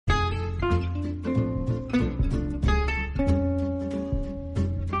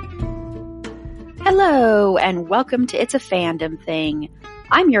Hello, and welcome to It's a Fandom Thing.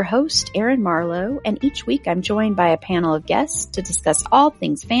 I'm your host, Erin Marlowe, and each week I'm joined by a panel of guests to discuss all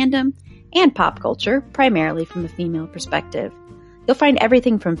things fandom and pop culture, primarily from a female perspective. You'll find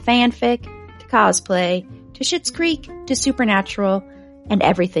everything from fanfic, to cosplay, to Schitt's Creek, to Supernatural, and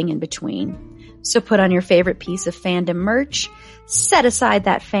everything in between. So put on your favorite piece of fandom merch, set aside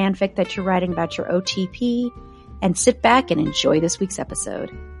that fanfic that you're writing about your OTP, and sit back and enjoy this week's episode.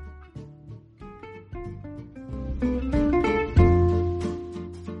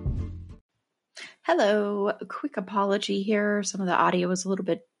 Hello, a quick apology here. Some of the audio was a little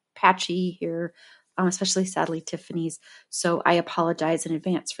bit patchy here, especially sadly Tiffany's. So I apologize in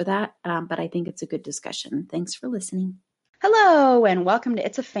advance for that, but I think it's a good discussion. Thanks for listening. Hello, and welcome to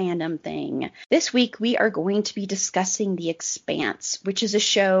It's a Fandom Thing. This week we are going to be discussing The Expanse, which is a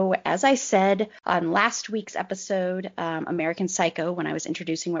show, as I said on last week's episode, American Psycho, when I was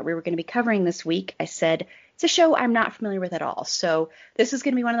introducing what we were going to be covering this week, I said, it's a show I'm not familiar with at all. So this is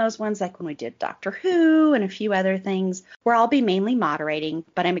going to be one of those ones like when we did Doctor Who and a few other things where I'll be mainly moderating,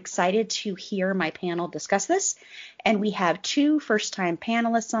 but I'm excited to hear my panel discuss this. And we have two first-time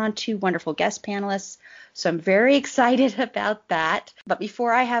panelists on, two wonderful guest panelists. So I'm very excited about that. But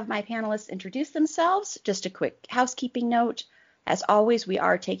before I have my panelists introduce themselves, just a quick housekeeping note. As always, we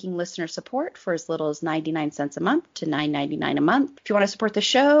are taking listener support for as little as 99 cents a month to $9.99 a month. If you want to support the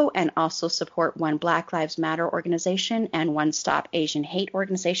show and also support one Black Lives Matter organization and one Stop Asian Hate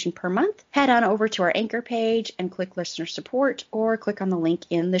organization per month, head on over to our Anchor page and click listener support or click on the link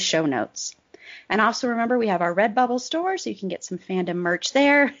in the show notes. And also remember, we have our Redbubble store, so you can get some fandom merch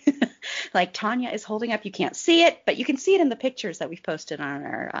there. Like Tanya is holding up. You can't see it, but you can see it in the pictures that we've posted on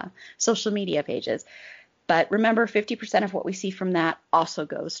our social media pages. But remember, 50% of what we see from that also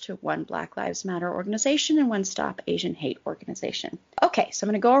goes to one Black Lives Matter organization and one Stop Asian Hate organization. Okay, so I'm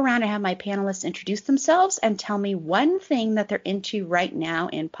going to go around and have my panelists introduce themselves and tell me one thing that they're into right now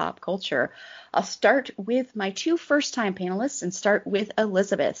in pop culture. I'll start with my two first-time panelists and start with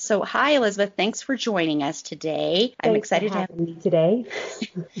Elizabeth. So hi, Elizabeth. Thanks for joining us today. I'm excited to have you today.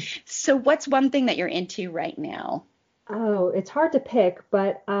 So what's one thing that you're into right now? Oh, it's hard to pick,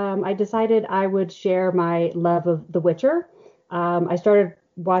 but I decided I would share my love of The Witcher. I started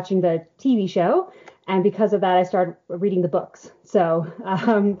watching the TV show, and because of that, I started reading the books. So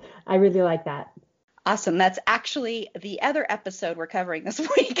I really like that. Awesome. That's actually the other episode we're covering this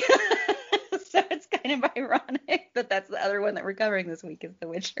week. So it's kind of ironic that that's the other one that we're covering this week is The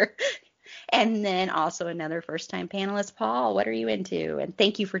Witcher. And then also another first-time panelist, Paul. What are you into? And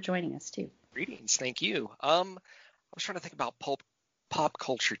thank you for joining us, too. Greetings. Thank you. I was trying to think about pop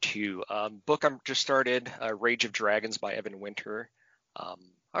culture too. Book I'm just started, Rage of Dragons by Evan Winter. I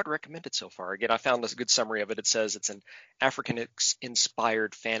would recommend it so far. Again, I found this good summary of it. It says it's an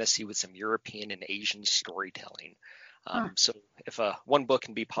African-inspired fantasy with some European and Asian storytelling. So if one book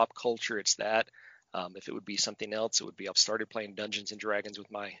can be pop culture, it's that. If it would be something else, it would be I've started playing Dungeons and Dragons with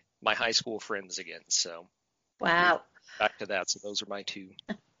my high school friends again. So wow, back to that. So those are my two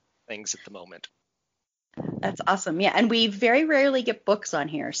things at the moment. That's awesome. Yeah, and we very rarely get books on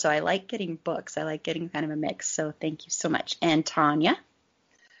here, so I like getting books. I like getting kind of a mix, so thank you so much. And Tanya?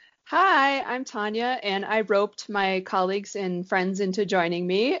 Hi, I'm Tanya, and I roped my colleagues and friends into joining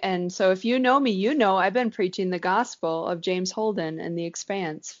me. And so if you know me, you know I've been preaching the gospel of James Holden and The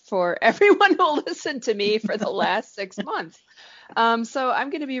Expanse for everyone who listened to me for the last 6 months. So I'm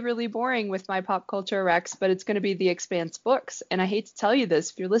going to be really boring with my pop culture Rex, but it's going to be The Expanse books. And I hate to tell you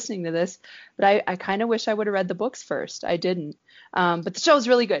this if you're listening to this, but I kind of wish I would have read the books first. I didn't. But the show's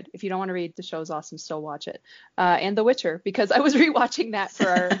really good. If you don't want to read, the show's awesome. Still watch it. And The Witcher, because I was rewatching that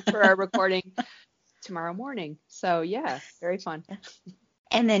for our recording tomorrow morning. So yeah, very fun.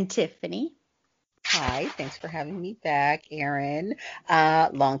 And then Tiffany. Hi, thanks for having me back, Erin.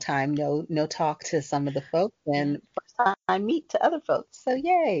 Long time no talk to some of the folks, and first time meet to other folks. So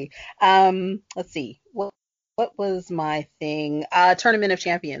yay. Let's see. What was my thing? Tournament of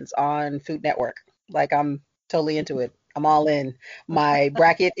Champions on Food Network. Like I'm totally into it. I'm all in. My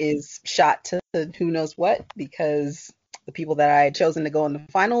bracket is shot to who knows what because the people that I had chosen to go in the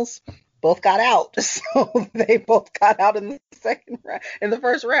finals both got out. So they both got out in the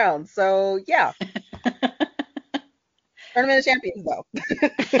first round. So yeah. Tournament of Champions though.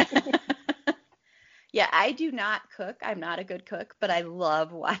 Yeah, I do not cook. I'm not a good cook, but I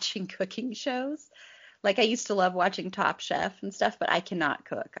love watching cooking shows. Like I used to love watching Top Chef and stuff, but I cannot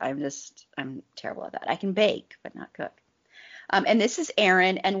cook. I'm terrible at that. I can bake, but not cook. And this is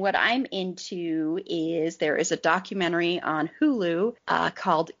Erin, and what I'm into is there is a documentary on Hulu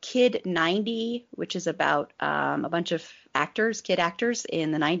called Kid 90, which is about a bunch of actors, kid actors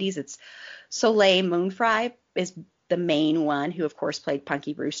in the 90s. It's Soleil Moonfry is the main one, who of course played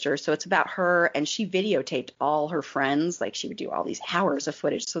Punky Brewster. So it's about her, and she videotaped all her friends. Like, she would do all these hours of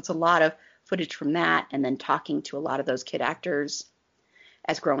footage. So it's a lot of footage from that, and then talking to a lot of those kid actors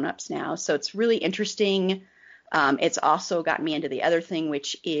as grown-ups now. So it's really interesting. It's also got me into the other thing,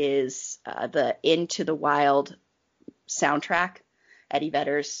 which is the Into the Wild soundtrack, Eddie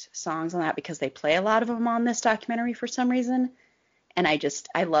Vedder's songs on that, because they play a lot of them on this documentary for some reason. And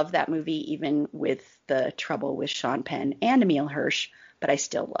I love that movie, even with the trouble with Sean Penn and Emile Hirsch, but I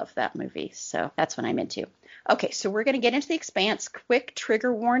still love that movie. So that's what I'm into. Okay, so we're going to get into The Expanse. Quick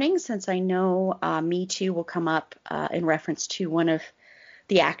trigger warning, since I know Me Too will come up in reference to one of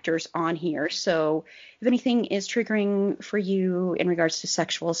the actors on here. So if anything is triggering for you in regards to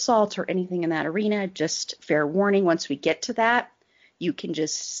sexual assault or anything in that arena, just fair warning, once we get to that, you can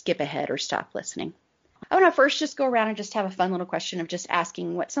just skip ahead or stop listening. I want to first just go around and just have a fun little question of just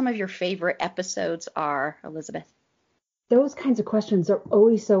asking what some of your favorite episodes are, Elizabeth. Those kinds of questions are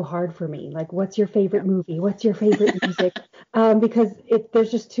always so hard for me. Like, what's your favorite movie? What's your favorite music? Because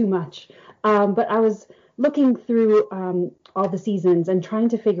there's just too much. But I was looking through all the seasons and trying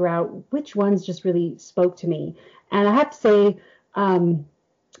to figure out which ones just really spoke to me. And I have to say,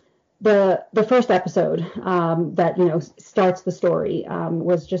 the first episode that starts the story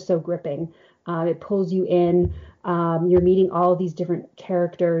was just so gripping. It pulls you in. You're meeting all these different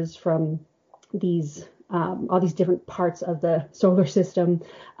characters from these all these different parts of the solar system,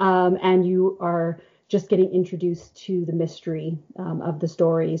 and you are just getting introduced to the mystery of the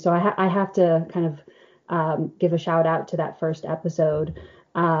story. So I have to kind of give a shout out to that first episode.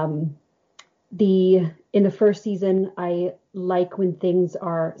 In the first season, I like when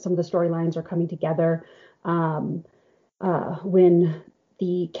some of the storylines are coming together, when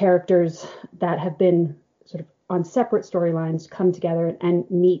the characters that have been sort of on separate storylines come together and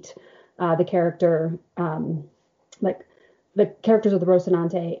meet the character, like the characters of the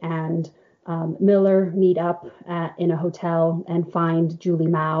Rocinante and Miller meet up in a hotel and find Julie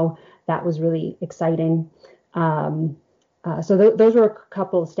Mao. That was really exciting. So those were a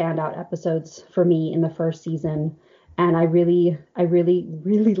couple of standout episodes for me in the first season, and I really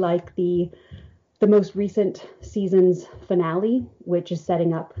like the most recent season's finale, which is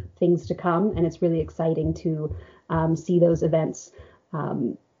setting up things to come, and it's really exciting to see those events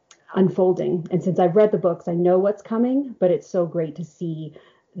unfolding. And since I've read the books, I know what's coming, but it's so great to see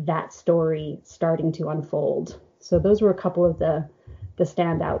that story starting to unfold. So those were a couple of the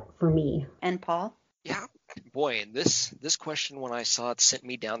standout for me. And Paul? Yeah, boy, and this question, when I saw it, sent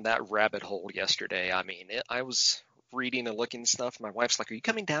me down that rabbit hole yesterday. I mean, I was reading and looking and stuff. My wife's like, "Are you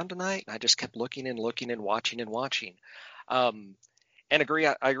coming down tonight?" And I just kept looking and looking and watching and watching. And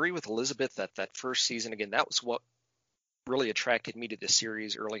I agree with Elizabeth that first season, again, that was what really attracted me to the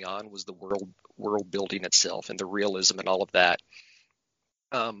series early on, was the world building itself and the realism and all of that.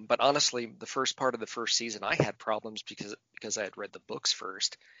 But honestly, the first part of the first season, I had problems because I had read the books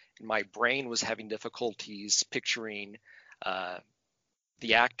first, and my brain was having difficulties picturing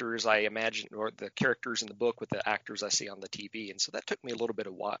the actors I imagine, or the characters in the book with the actors I see on the TV, and so that took me a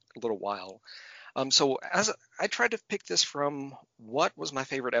little while. So as I tried to pick this from what was my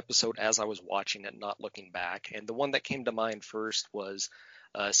favorite episode as I was watching it, not looking back, and the one that came to mind first was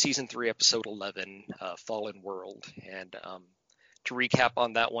season 3, episode 11, Fallen World. And to recap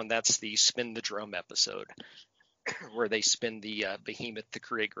on that one, that's the spin the drum episode, where they spin the behemoth to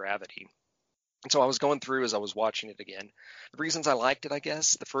create gravity. And so I was going through as I was watching it again. The reasons I liked it, I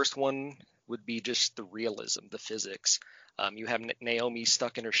guess, the first one would be just the realism, the physics. You have Naomi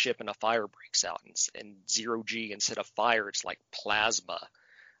stuck in her ship and a fire breaks out, and 0G, instead of fire, it's like plasma,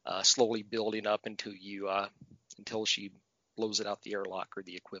 slowly building up until she blows it out the airlock or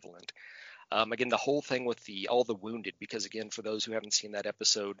the equivalent. Again, the whole thing with all the wounded, because again, for those who haven't seen that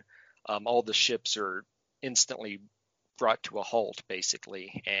episode, all the ships are instantly brought to a halt,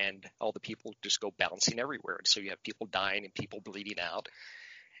 basically, and all the people just go bouncing everywhere. And so you have people dying and people bleeding out.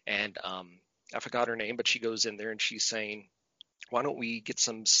 And I forgot her name, but she goes in there and she's saying, "Why don't we get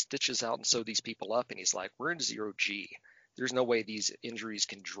some stitches out and sew these people up?" And he's like, "We're in 0G. There's no way these injuries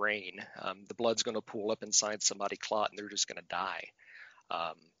can drain. The blood's going to pool up inside somebody, clot, and they're just going to die."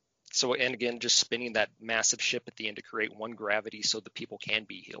 So, and again, just spinning that massive ship at the end to create one gravity so the people can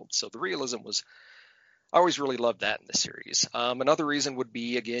be healed. So the realism I always really loved that in the series. Another reason would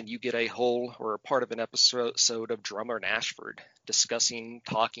be, again, you get a whole or a part of an episode of Drummer and Ashford discussing,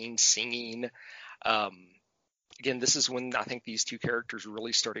 talking, singing, again, this is when I think these two characters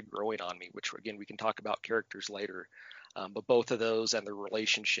really started growing on me, which again, we can talk about characters later. But both of those and their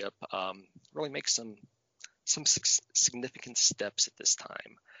relationship really make some significant steps at this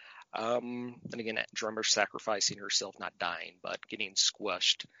time. And again, Drummer sacrificing herself, not dying, but getting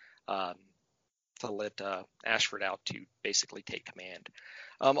squished to let Ashford out to basically take command.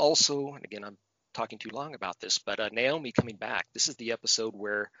 Also, and again, I'm talking too long about this, but Naomi coming back. This is the episode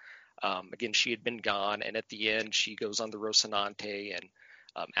where, again, she had been gone, and at the end, she goes on the Rocinante, and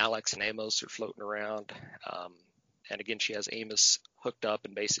Alex and Amos are floating around. And again, she has Amos hooked up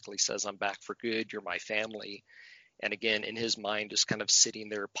and basically says, "I'm back for good. You're my family." And again, in his mind, just kind of sitting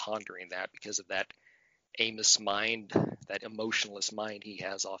there pondering that because of that Amos mind, that emotionless mind he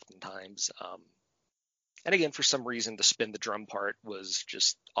has oftentimes. And again, for some reason, the spin the drum part was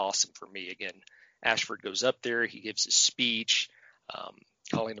just awesome for me. Again, Ashford goes up there, he gives his speech,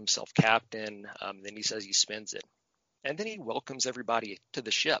 calling himself captain. Then he says he spins it. And then he welcomes everybody to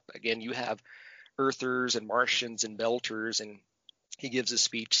the ship. Again, you have Earthers and Martians and Belters, and he gives a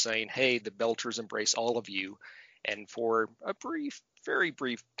speech saying, "Hey, the Belters embrace all of you." And for a brief, very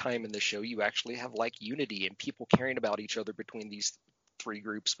brief time in the show, you actually have like unity and people caring about each other between these three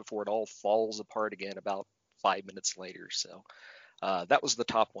groups before it all falls apart again about 5 minutes later. So that was the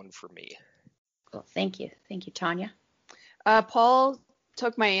top one for me. Cool. Thank you. Thank you, Tanya. Paul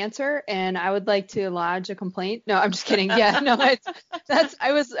took my answer, and I would like to lodge a complaint. No, I'm just kidding. Yeah, no,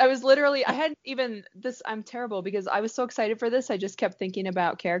 I was literally, I hadn't even this. I'm terrible because I was so excited for this. I just kept thinking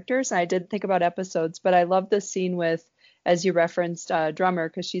about characters. I didn't think about episodes, but I love this scene with, as you referenced, Drummer,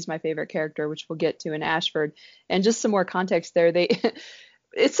 because she's my favorite character, which we'll get to in Ashford. And just some more context there.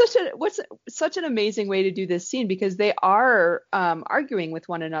 It's such an amazing way to do this scene because they are arguing with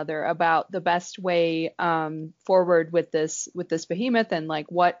one another about the best way forward with this behemoth and like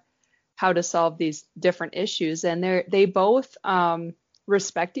how to solve these different issues. And they both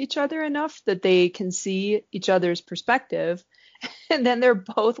respect each other enough that they can see each other's perspective, and then they're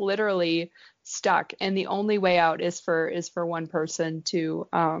both literally stuck. And the only way out is for one person to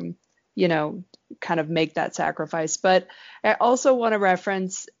kind of make that sacrifice. But I also want to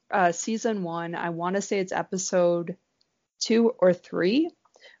reference season 1. I want to say it's episode 2 or 3,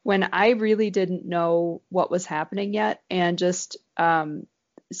 when I really didn't know what was happening yet. And just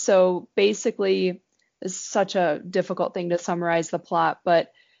so basically, it's such a difficult thing to summarize the plot,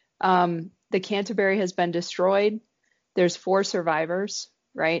 but the Canterbury has been destroyed. There's 4 survivors,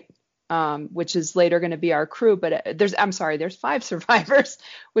 right? Which is later going to be our crew, but there's 5 survivors,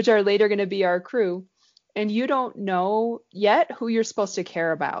 which are later going to be our crew. And you don't know yet who you're supposed to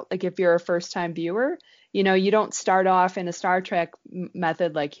care about. Like if you're a first time viewer, you don't start off in a Star Trek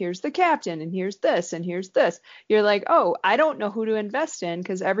method, like here's the captain and here's this and here's this. You're like, oh, I don't know who to invest in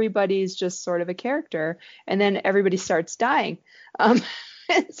because everybody's just sort of a character. And then everybody starts dying. And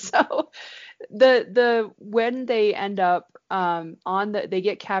so when they end up they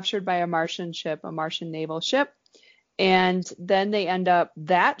get captured by a Martian ship, a Martian naval ship, and then they end up,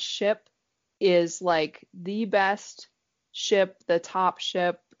 that ship is like the best ship, the top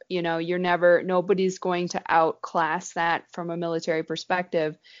ship, nobody's going to outclass that from a military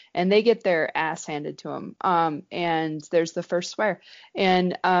perspective, and they get their ass handed to them. And there's the first swear,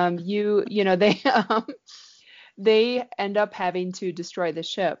 and they end up having to destroy the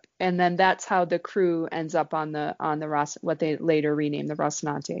ship, and then that's how the crew ends up on the what they later renamed the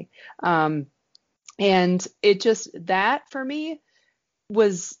Rocinante. And it just, that for me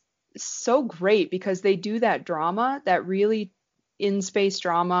was so great because they do that drama, that really in space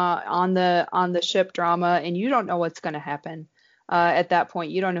drama, on the ship drama, and you don't know what's going to happen at that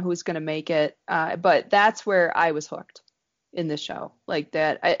point. You don't know who's going to make it, but that's where I was hooked in the show. Like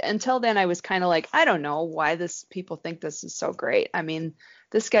that, until then I was kind of like, I don't know why people think this is so great. I mean,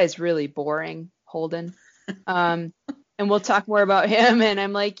 this guy's really boring, Holden. And we'll talk more about him, and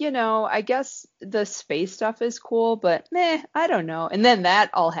I'm like, I guess the space stuff is cool, but I don't know. And then that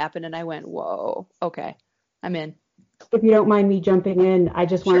all happened and I went, whoa, okay, I'm in. If you don't mind me jumping in, I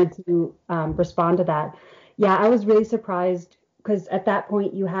just Sure. wanted to respond to that. Yeah, I was really surprised because at that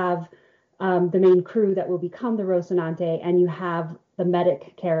point you have the main crew that will become the Rocinante, and you have the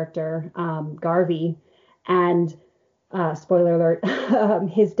medic character, Garvey, and spoiler alert,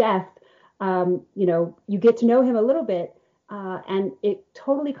 his death. You get to know him a little bit, and it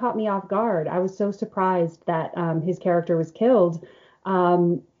totally caught me off guard. I was so surprised that his character was killed.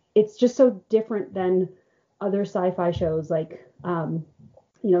 It's just so different than other sci-fi shows like,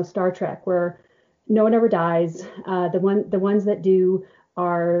 Star Trek, where no one ever dies. The ones that do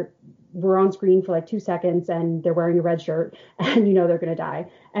are were on screen for like 2 seconds and they're wearing a red shirt and they're going to die.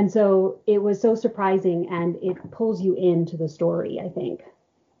 And so it was so surprising and it pulls you into the story, I think.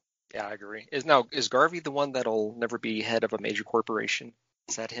 Yeah, I agree. Is Garvey the one that'll never be head of a major corporation?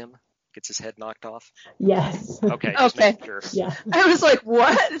 Is that him? Gets his head knocked off? Yes. Okay, just Okay. making sure. Yeah. I was like,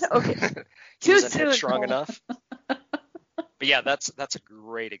 what? Okay. He Too wasn't soon. headstrong enough. But yeah, that's a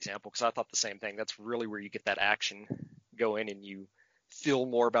great example because I thought the same thing. That's really where you get that action going and you feel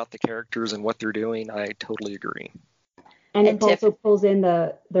more about the characters and what they're doing. I totally agree. And And it also pulls in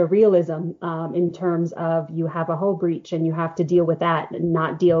the realism in terms of you have a hull breach and you have to deal with that and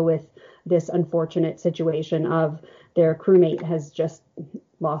not deal with this unfortunate situation of their crewmate has just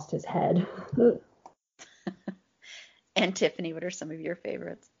lost his head. And Tiffany, what are some of your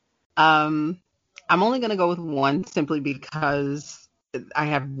favorites? I'm only going to go with one simply because I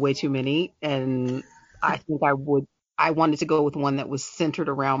have way too many, and I think I wanted to go with one that was centered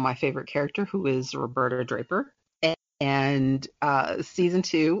around my favorite character, who is Roberta Draper. And season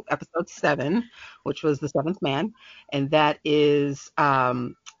 2, episode 7, which was The Seventh Man, and that is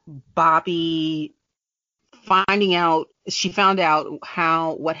Bobby she found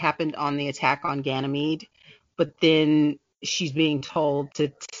out what happened on the attack on Ganymede, but then she's being told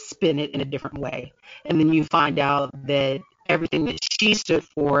to spin it in a different way. And then you find out that everything that she stood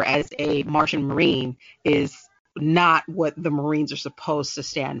for as a Martian Marine is not what the Marines are supposed to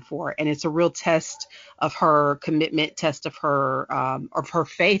stand for. And it's a real test of her commitment, test of her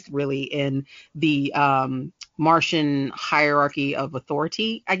faith, really, in the Martian hierarchy of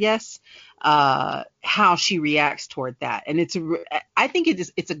authority, I guess. How she reacts toward that, and I think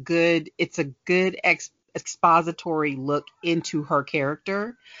it's a good expository look into her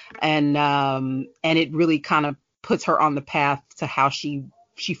character, and it really kind of puts her on the path to how she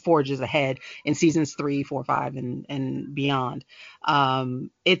forges ahead in seasons 3, 4, 5, and beyond.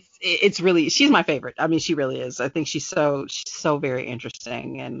 It's really, she's my favorite. I mean, she really is. I think she's so very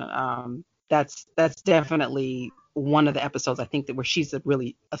interesting, and that's definitely one of the episodes I think where she's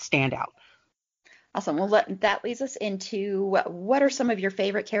really a standout. Awesome. Well, that leads us into what are some of your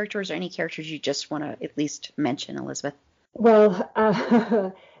favorite characters or any characters you just want to at least mention, Elizabeth? Well,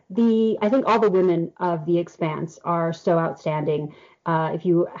 I think all the women of The Expanse are so outstanding. If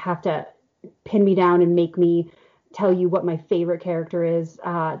you have to pin me down and make me tell you what my favorite character is,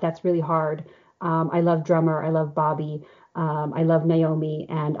 that's really hard. I love Drummer. I love Bobby. I love Naomi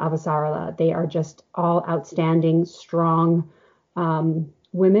and Avasarala. They are just all outstanding, strong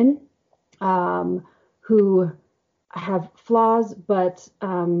women who have flaws, but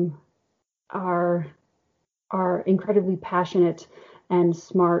are incredibly passionate and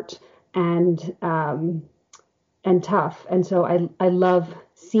smart and tough. And so I love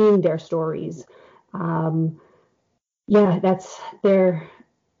seeing their stories.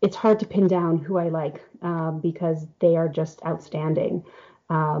 It's hard to pin down who I like because they are just outstanding.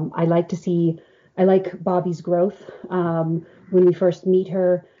 I like Bobby's growth. When we first meet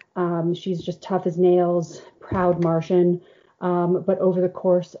her, she's just tough as nails, proud Martian. But over the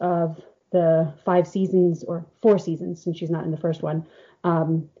course of the 5 seasons or 4 seasons, since she's not in the first one,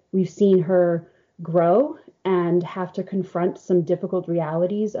 we've seen her grow and have to confront some difficult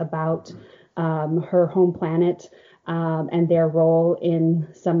realities about her home planet and their role in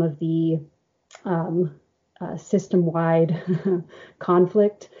some of the system-wide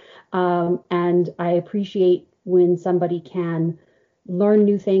conflict. And I appreciate when somebody can learn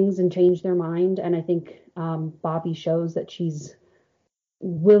new things and change their mind. And I think Bobby shows that she's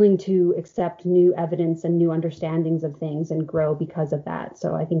willing to accept new evidence and new understandings of things and grow because of that.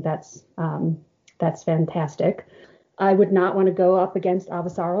 So I think that's fantastic. I would not want to go up against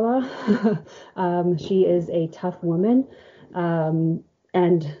Avasarala. She is a tough woman. And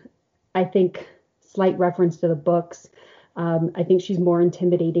I think, slight reference to the books, I think she's more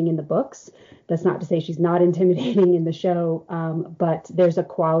intimidating in the books. That's not to say she's not intimidating in the show, but there's a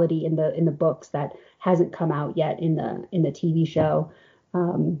quality in the books that hasn't come out yet in the TV show.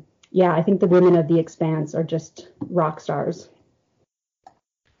 I think the women of The Expanse are just rock stars.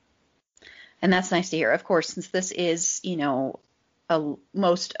 And that's nice to hear. Of course, since this is,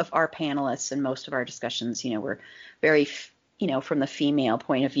 most of our panelists and most of our discussions, we're very, from the female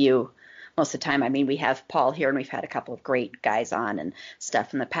point of view most of the time. I mean, we have Paul here and we've had a couple of great guys on and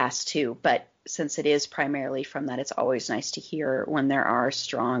stuff in the past too. But since it is primarily from that, it's always nice to hear when there are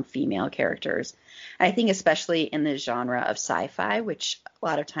strong female characters. And I think especially in the genre of sci-fi, which a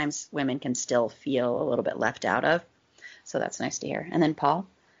lot of times women can still feel a little bit left out of. So that's nice to hear. And then Paul?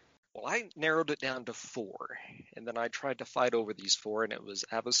 Well, I narrowed it down to 4, and then I tried to fight over these 4, and it was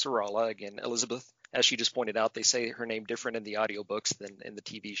Avasarala, again, Elizabeth as she just pointed out, they say her name different in the audiobooks than in the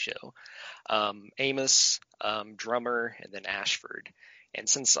TV show. Amos, Drummer, and then Ashford. And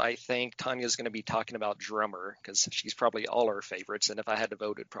since I think Tanya's going to be talking about Drummer, because she's probably all our favorites, and if I had to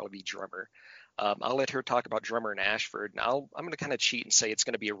vote, it'd probably be Drummer. I'll let her talk about Drummer and Ashford, and I'm going to kind of cheat and say it's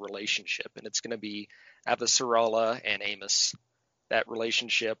going to be a relationship, and it's going to be Avasarala and Amos. That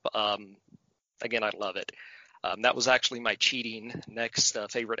relationship, again, I love it. That was actually my cheating. Next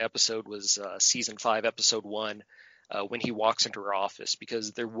favorite episode was season 5, episode 1, when he walks into her office,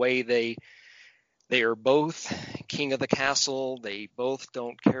 because the way they are both king of the castle. They both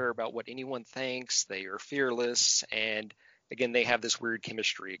don't care about what anyone thinks. They are fearless. And again, they have this weird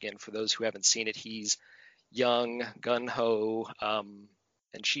chemistry. Again, for those who haven't seen it, he's young, gung-ho,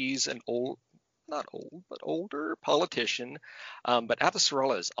 and she's an not old, but older politician. But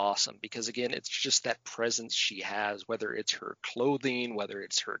Avasarala is awesome because, again, it's just that presence she has, whether it's her clothing, whether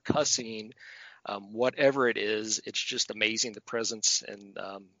it's her cussing, whatever it is, it's just amazing the presence and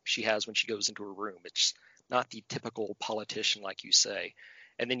she has when she goes into her room. It's not the typical politician, like you say.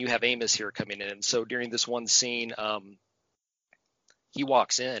 And then you have Amos here coming in. And so during this one scene, he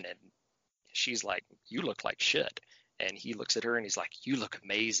walks in and she's like, "You look like shit." And he looks at her and he's like, "You look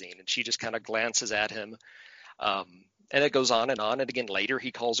amazing." And she just kind of glances at him. And it goes on and on. And again, later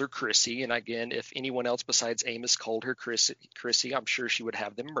he calls her Chrissy. And again, if anyone else besides Amos called her Chrissy, I'm sure she would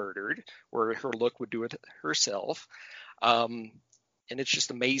have them murdered, or her look would do it herself. And it's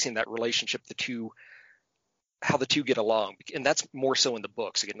just amazing, that relationship, how the two get along. And that's more so in the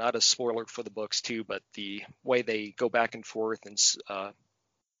books. Again, not a spoiler for the books too, but the way they go back and forth and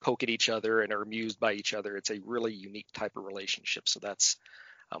poke at each other and are amused by each other. It's a really unique type of relationship. So that's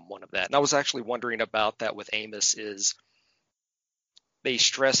one of that. And I was actually wondering about that with Amos, is they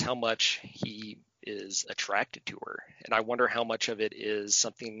stress how much he is attracted to her. And I wonder how much of it is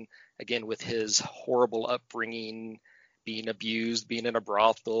something, again, with his horrible upbringing, being abused, being in a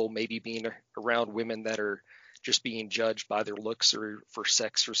brothel, maybe being around women that are just being judged by their looks or for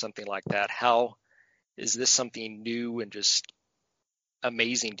sex or something like that. How is this something new and just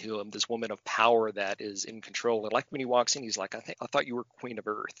amazing to him, this woman of power that is in control? And like when he walks in, he's like, I thought you were Queen of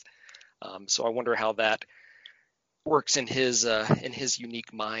Earth. So I wonder how that works in his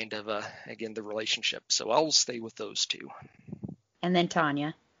unique mind of again, the relationship. So I'll stay with those two. And then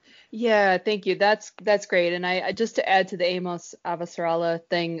Tanya. Yeah, thank you. That's great. And I just to add to the Amos Avasarala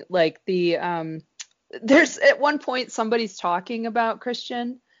thing, like there's at one point somebody's talking about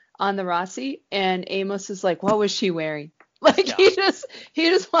Christian on the Rossi, and Amos is like, "What was she wearing?" Like Yeah. he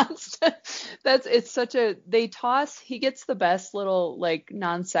just wants to. He gets the best little like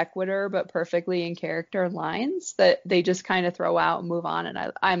non sequitur but perfectly in character lines that they just kind of throw out and move on,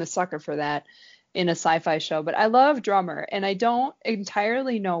 and I'm a sucker for that in a sci-fi show. But I love Drummer, and I don't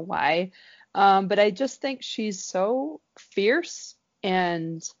entirely know why, but I just think she's so fierce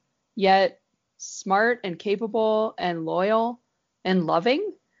and yet smart and capable and loyal and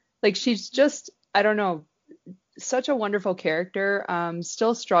loving. Like she's just, I don't know, such a wonderful character.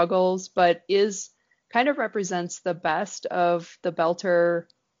 Still struggles, but kind of represents the best of the Belter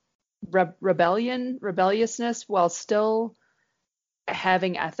rebelliousness, while still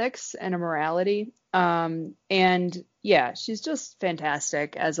having ethics and a morality. And yeah, she's just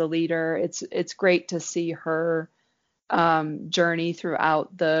fantastic as a leader. It's great to see her journey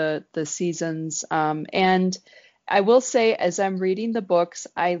throughout the seasons. And I will say, as I'm reading the books,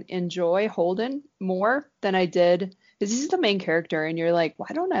 I enjoy Holden more than I did, because he's the main character, and you're like, why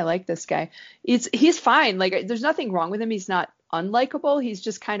don't I like this guy? He's fine. Like, there's nothing wrong with him. He's not unlikable. He's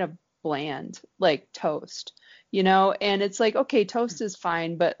just kind of bland, like toast, And it's like, okay, toast is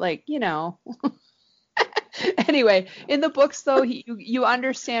fine, but like, Anyway, in the books though, you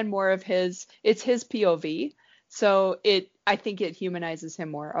understand more of it's his POV. So I think it humanizes him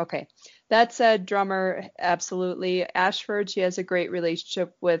more. Okay. That said, Drummer, absolutely. Ashford, she has a great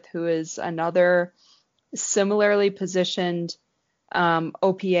relationship with, who is another similarly positioned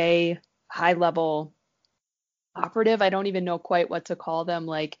OPA high-level operative. I don't even know quite what to call them,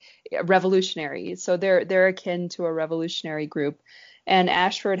 like revolutionary. So they're akin to a revolutionary group. And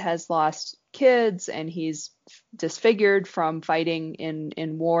Ashford has lost kids, and he's disfigured from fighting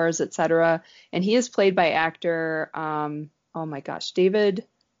in wars, etc. And he is played by actor, oh my gosh, David,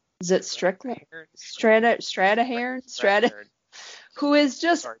 is it Strickland? Stratahairn, who is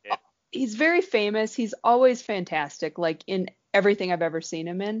just, he's very famous. He's always fantastic, like in everything I've ever seen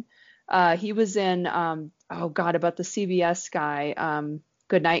him in. He was in, about the CBS guy,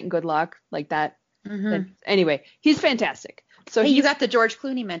 Good Night and Good Luck, like that. Mm-hmm. Anyway, he's fantastic. So you got the George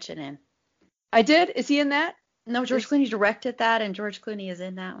Clooney mention in. I did? Is he in that? No, George Is Clooney directed that, and George Clooney is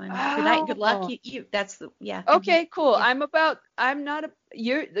in that one. Good night, good luck. Oh, You that's the yeah. okay, cool. Yeah. I'm not a,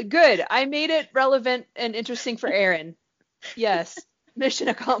 you're good. I made it relevant and interesting for Aaron. Yes. Mission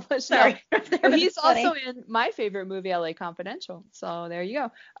accomplished. No. Sorry, that Well, was he's also funny. in my favorite movie, LA Confidential. So there you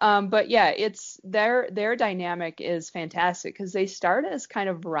go. But yeah, it's their dynamic is fantastic because they start as kind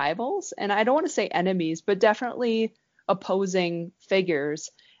of rivals, and I don't want to say enemies, but definitely opposing figures.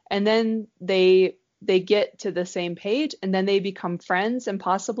 And then they get to the same page, and then they become friends and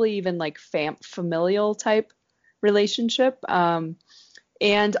possibly even like familial type relationship.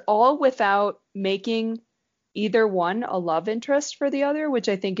 And all without making either one a love interest for the other, which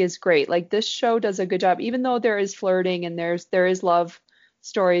I think is great. Like this show does a good job, even though there is flirting and there is love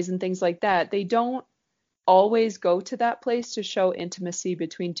stories and things like that. They don't always go to that place to show intimacy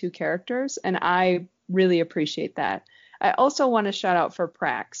between two characters, and I really appreciate that. I also want to shout out for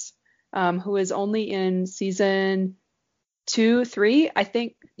Prax, who is only in season 2, 3, I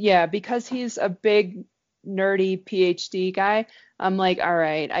think. Yeah, because he's a big nerdy PhD guy. I'm like, all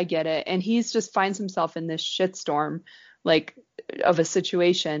right, I get it. And he's just finds himself in this shitstorm, like of a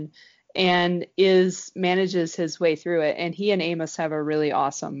situation, and is manages his way through it. And he and Amos have a really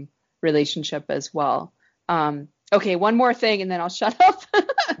awesome relationship as well. Okay, one more thing, and then I'll shut up.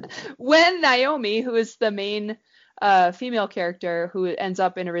 When Naomi, who is the main female character who ends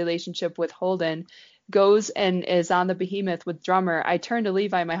up in a relationship with Holden, goes and is on the Behemoth with Drummer, I turn to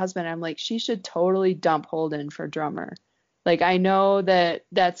Levi, my husband, and I'm like, she should totally dump Holden for Drummer. Like, I know that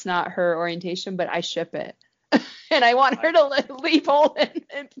that's not her orientation, but I ship it. And I want her to leave Holden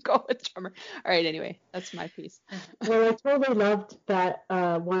and go with Drummer. All right, anyway, that's my piece. Well, I totally loved that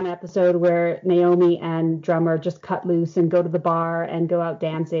one episode where Naomi and Drummer just cut loose and go to the bar and go out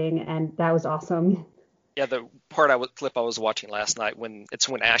dancing, and that was awesome. Yeah, the clip I was watching last night when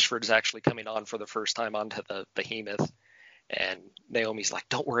Ashford is actually coming on for the first time onto the Behemoth, and Naomi's like,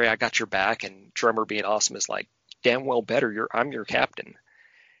 "Don't worry, I got your back," and Drummer being awesome is like, "Damn well better, I'm your captain."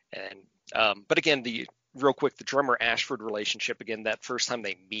 And but again, the Drummer Ashford relationship again, that first time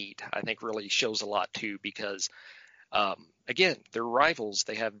they meet, I think really shows a lot too, because again, they're rivals.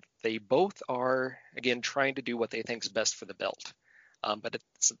 They both are again trying to do what they think is best for the belt. But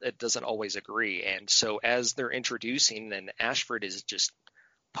it doesn't always agree. And so as they're introducing, and Ashford is just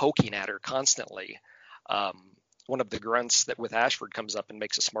poking at her constantly, one of the grunts that with Ashford comes up and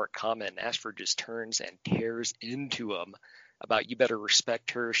makes a smart comment. Ashford just turns and tears into him about, you better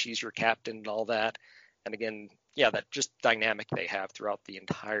respect her, she's your captain and all that. And again, yeah, that just dynamic they have throughout the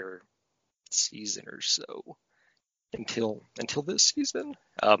entire season or so until this season.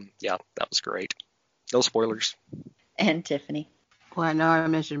 Yeah, that was great. No spoilers. And Tiffany. Well, I know I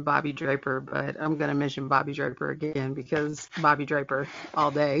mentioned Bobby Draper, but I'm going to mention Bobby Draper again because Bobby Draper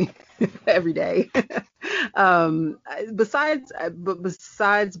all day, every day. Besides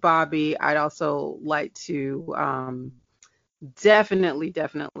Bobby, I'd also like to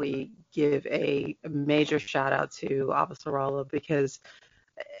definitely give a major shout out to Avasarala, because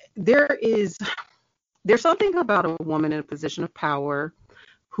there's something about a woman in a position of power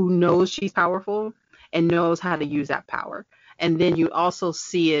who knows she's powerful and knows how to use that power. And then you also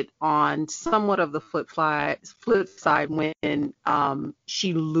see it on somewhat of the flip side when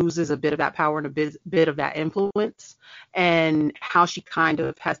she loses a bit of that power and a bit of that influence, and how she kind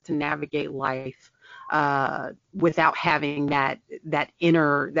of has to navigate life without having that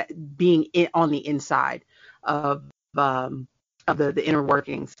inner, that being on the inside of the inner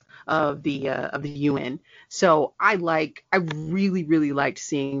workings of the UN. So I really liked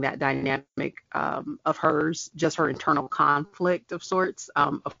seeing that dynamic of hers, just her internal conflict of sorts.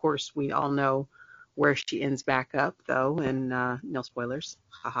 Of course, we all know where she ends back up, though, and no spoilers,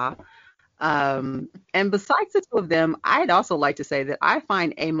 haha. And besides the two of them, I'd also like to say that I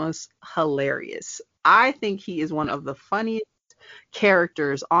find Amos hilarious. I think he is one of the funniest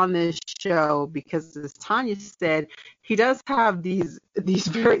characters on this show, because as Tanya said, he does have these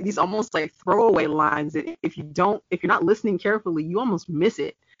almost like throwaway lines that if you're not listening carefully, you almost miss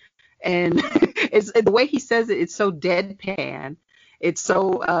it. And it's the way he says it, it's so deadpan. It's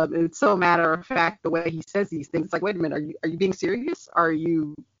so matter of fact the way he says these things. It's like, wait a minute, are you being serious? Are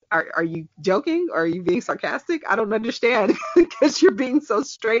you joking? Or are you being sarcastic? I don't understand, because you're being so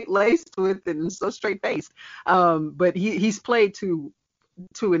straight laced with it and so straight faced. But he's played to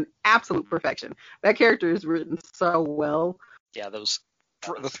an absolute perfection. That character is written so well. Yeah, the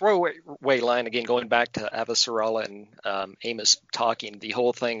throwaway line, again, going back to Avasarala and Amos talking, the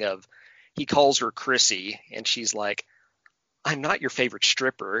whole thing of, he calls her Chrissy, and she's like, I'm not your favorite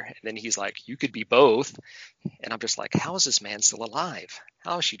stripper. And then he's like, you could be both. And I'm just like, how is this man still alive?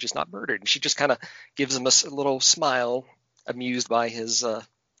 How is she just not murdered? And she just kind of gives him a little smile, amused by his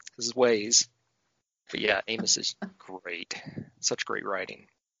ways. But yeah, Amos is great. Such great writing.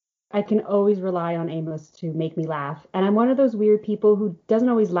 I can always rely on Amos to make me laugh. And I'm one of those weird people who doesn't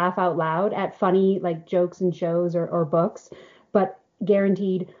always laugh out loud at funny like jokes in shows or books, but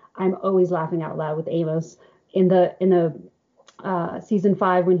guaranteed I'm always laughing out loud with Amos in the season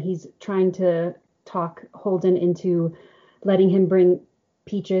 5 when he's trying to talk Holden into letting him bring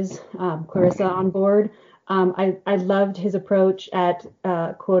Peaches, Clarissa, on board. I loved his approach at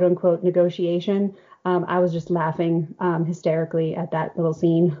quote unquote negotiation. I was just laughing hysterically at that little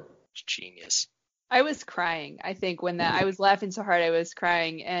scene. Genius. I was crying, I think, when that I was laughing so hard I was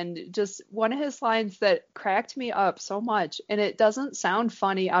crying. And just one of his lines that cracked me up so much, and it doesn't sound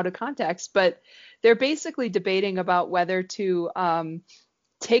funny out of context, but they're basically debating about whether to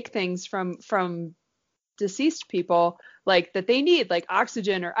take things from deceased people, like that they need, like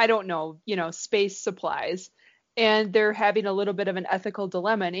oxygen or I don't know, space supplies. And they're having a little bit of an ethical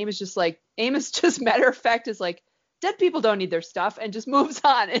dilemma. And Amos just matter of fact is like, dead people don't need their stuff, and just moves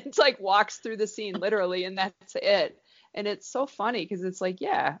on. And it's like walks through the scene literally, and that's it. And it's so funny because it's like,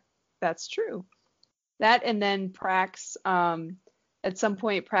 yeah, that's true. That, and then Prax, at some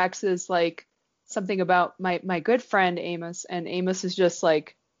point, Prax is like something about my good friend Amos, and Amos is just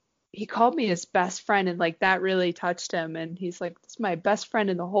like, he called me his best friend, and like that really touched him. And he's like, this is my best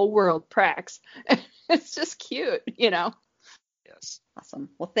friend in the whole world, Prax. It's just cute. Yes. Awesome.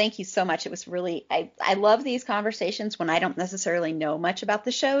 Well, thank you so much. It was really, I love these conversations when I don't necessarily know much about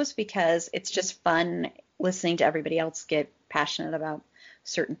the shows, because it's just fun listening to everybody else get passionate about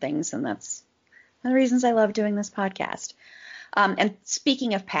certain things. And that's one of the reasons I love doing this podcast. And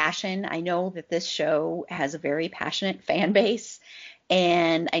speaking of passion, I know that this show has a very passionate fan base.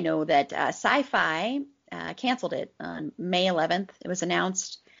 And I know that Sci-Fi canceled it on May 11th. It was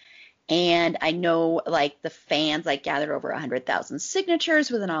announced. And I know like the fans like gathered over 100,000 signatures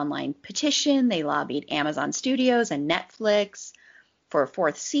with an online petition. They lobbied Amazon Studios and Netflix for a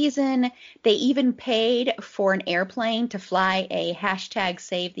 4th season. They even paid for an airplane to fly a hashtag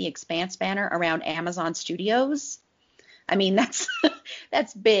Save the Expanse banner around Amazon Studios. I mean,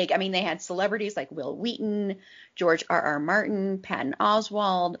 that's big. I mean, they had celebrities like Will Wheaton, George R.R. Martin, Patton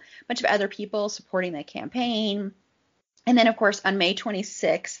Oswalt, a bunch of other people supporting the campaign. And then, of course, on May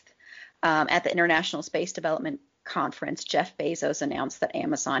 26th, at the International Space Development Conference, Jeff Bezos announced that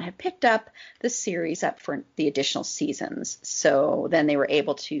Amazon had picked up the series up for the additional seasons. So then they were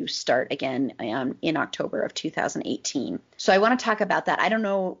able to start again in October of 2018. So I want to talk about that. I don't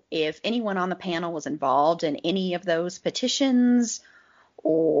know if anyone on the panel was involved in any of those petitions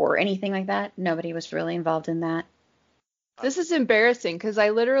or anything like that. Nobody was really involved in that. This is embarrassing because I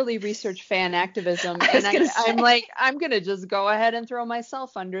literally research fan activism, and I'm like, I'm gonna just go ahead and throw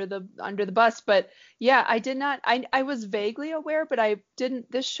myself under the bus. But yeah, I did not. I was vaguely aware, but I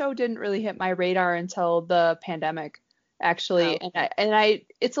didn't. This show didn't really hit my radar until the pandemic, actually. Oh. And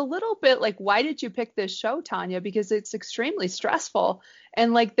it's a little bit like, why did you pick this show, Tanya? Because it's extremely stressful,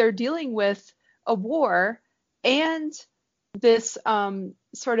 and like they're dealing with a war and this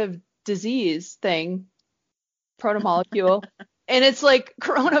sort of disease thing, protomolecule, and it's like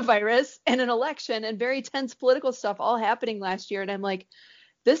coronavirus and an election and very tense political stuff all happening last year. And I'm like,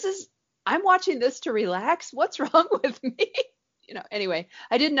 I'm watching this to relax. What's wrong with me? Anyway,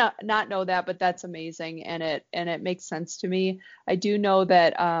 I did not know that, but that's amazing. And it makes sense to me. I do know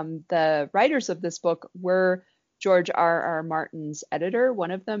that the writers of this book were George R.R. Martin's editor. One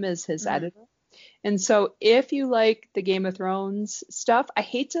of them is his editor. And so if you like the Game of Thrones stuff, I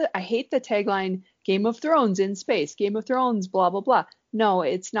hate the tagline Game of Thrones in space, Game of Thrones, blah, blah, blah. No,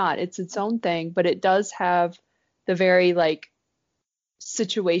 it's not. It's its own thing, but it does have the very like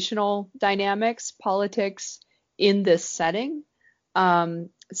situational dynamics, politics in this setting. So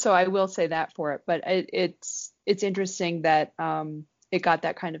I will say that for it, but it's interesting that it got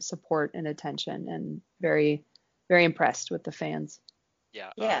that kind of support and attention, and very, very impressed with the fans.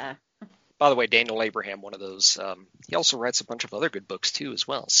 Yeah. Yeah. By the way, Daniel Abraham, one of those, he also writes a bunch of other good books too as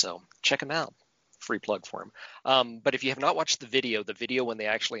well. So check him out. Free plug for him. But if you have not watched the video when they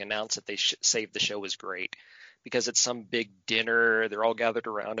actually announced that they saved the show is great, because it's some big dinner. They're all gathered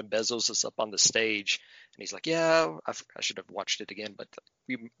around, and Bezos is up on the stage, and he's like, "Yeah, I should have watched it again, but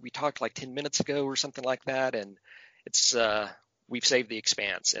we talked like 10 minutes ago or something like that, and it's we've saved the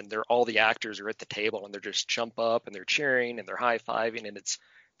Expanse." And all the actors are at the table, and they're just jump up and they're cheering and they're high fiving, and it's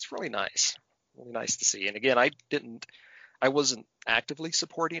really nice to see. And again, I wasn't actively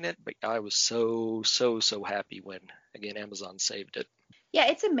supporting it, but I was so happy when, again, Amazon saved it. Yeah,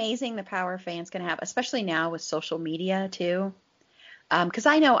 it's amazing the power fans can have, especially now with social media too. Because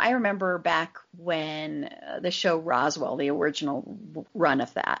I remember back when the show Roswell, the original run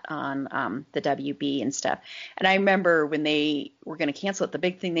of that on the WB and stuff. And I remember when they were going to cancel it, the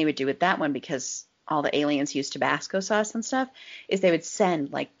big thing they would do with that one, because all the aliens used Tabasco sauce and stuff, is they would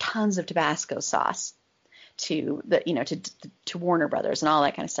send like tons of Tabasco sauce to to Warner Brothers and all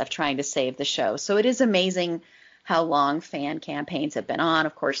that kind of stuff, trying to save the show. So it is amazing how long fan campaigns have been on,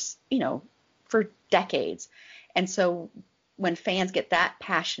 of course, for decades. And so when fans get that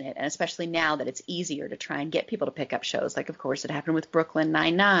passionate, and especially now that it's easier to try and get people to pick up shows, like of course it happened with Brooklyn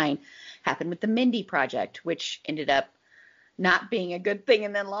Nine-Nine, happened with the Mindy Project, which ended up not being a good thing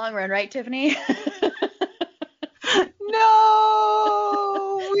in the long run, right, Tiffany?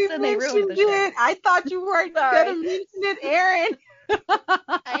 No, we So they ruined mentioned the show. it. I thought you weren't Sorry. gonna mention it, Erin.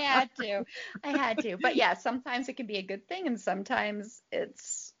 I had to. But yeah, sometimes it can be a good thing and sometimes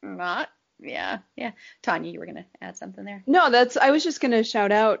it's not. Yeah. Tanya, you were going to add something there? No, I was just going to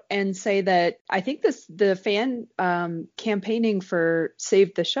shout out and say that I think the fan campaigning for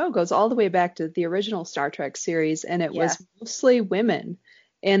Save the Show goes all the way back to the original Star Trek series, and it was mostly women.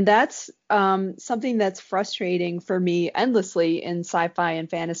 And that's something that's frustrating for me endlessly in sci-fi and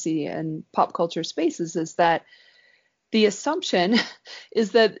fantasy and pop culture spaces, is that the assumption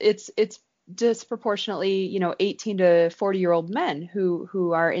is that it's disproportionately, 18 to 40-year-old men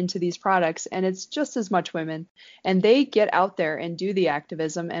who are into these products, and it's just as much women, and they get out there and do the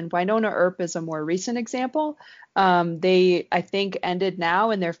activism. And Winona Earp is a more recent example. They, I think, ended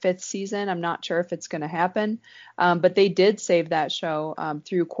now in their 5th season. I'm not sure if it's going to happen, but they did save that show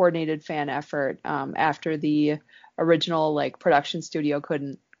through coordinated fan effort after the original production studio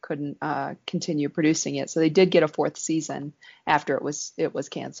couldn't continue producing it. So they did get a 4th season after it was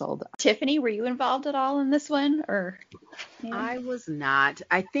canceled. Tiffany, were you involved at all in this one, or? Yeah. I was not.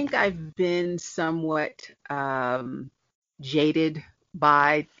 I think I've been somewhat jaded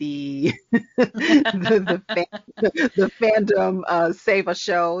by the the fandom save a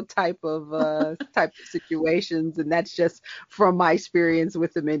show type of situations, and that's just from my experience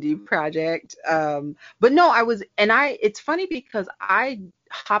with the Mindy Project. But no, it's funny because I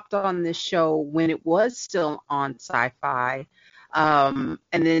hopped on this show when it was still on Sci-Fi, and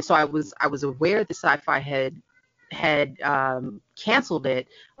then so I was aware that Sci-Fi had canceled it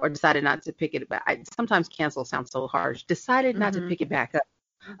or decided not to pick it back. Sometimes cancel sounds so harsh. Decided not to pick it back up.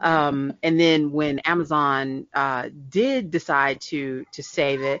 And then when Amazon did decide to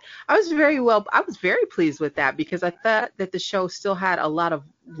save it, I was very pleased with that, because I thought that the show still had a lot of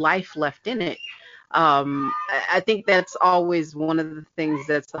life left in it. I think that's always one of the things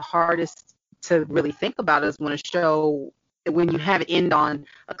that's the hardest to really think about, is when you have it end on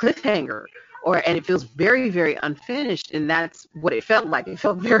a cliffhanger, and it feels very, very unfinished. And that's what it felt like. It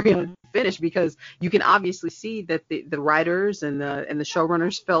felt very unfinished, because you can obviously see that the writers and the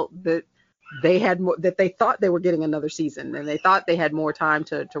showrunners felt that they had more, that they thought they were getting another season, and they thought they had more time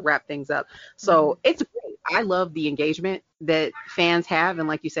to wrap things up. So it's great. I love the engagement that fans have. And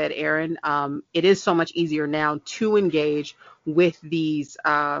like you said, Erin, it is so much easier now to engage with these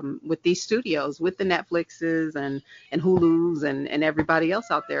studios, with the Netflixes and Hulus and everybody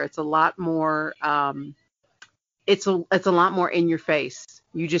else out there. It's a lot more it's a lot more in your face.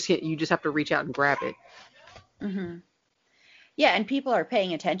 You just have to reach out and grab it. Mm-hmm. Yeah, and people are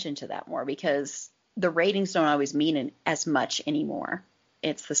paying attention to that more, because the ratings don't always mean as much anymore.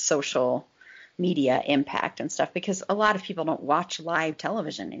 It's the social media impact and stuff, because a lot of people don't watch live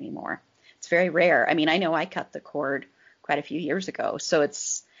television anymore. It's very rare. I mean, I know I cut the cord quite a few years ago, so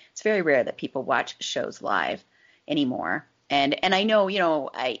it's very rare that people watch shows live anymore. And I know,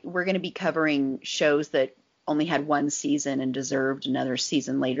 we're going to be covering shows that only had 1 season and deserved another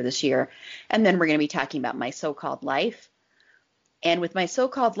season later this year. And then we're going to be talking about My So-Called Life. And with My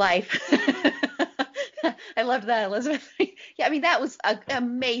So-Called Life, I loved that, Elizabeth. Yeah, I mean, that was an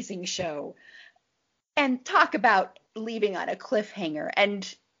amazing show. And talk about leaving on a cliffhanger.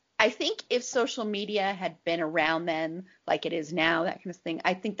 And I think if social media had been around then, like it is now, that kind of thing,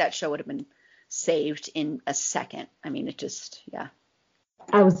 I think that show would have been saved in a second. I mean, it just, yeah.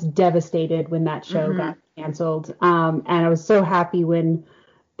 I was devastated when that show got canceled. And I was so happy when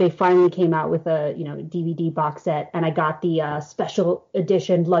they finally came out with a DVD box set, and I got the special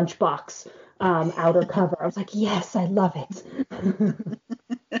edition lunchbox outer cover. I was like, yes, I love it.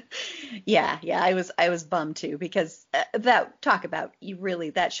 Yeah, I was bummed too, because that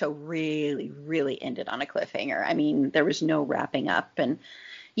show really ended on a cliffhanger. I mean, there was no wrapping up, and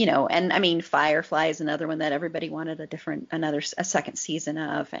And I mean, Firefly is another one that everybody wanted a second season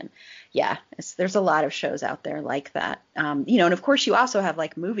of. And yeah, there's a lot of shows out there like that. And of course you also have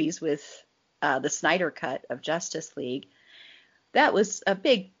like movies with the Snyder cut of Justice League. That was a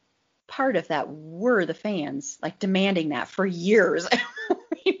big part of that were the fans like demanding that for years.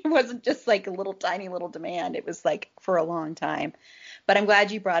 It wasn't just like a little tiny little demand. It was like for a long time. But I'm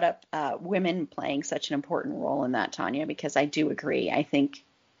glad you brought up women playing such an important role in that, Tanya, because I do agree. I think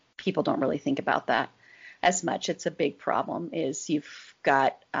people don't really think about that as much. It's a big problem is you've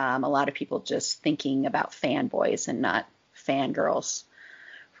got a lot of people just thinking about fanboys and not fangirls,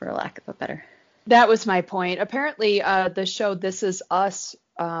 for a lack of a better. That was my point. Apparently, the show This Is Us,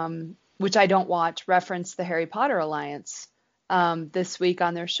 which I don't watch, referenced the Harry Potter Alliance this week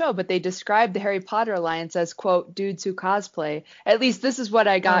on their show, but they described the Harry Potter Alliance as, quote, dudes who cosplay. At least this is what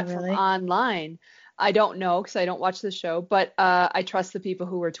I got from online. I don't know because I don't watch the show, but I trust the people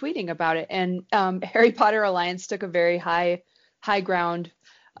who were tweeting about it. And Harry Potter Alliance took a very high ground.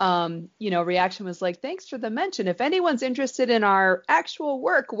 Reaction was like, thanks for the mention. If anyone's interested in our actual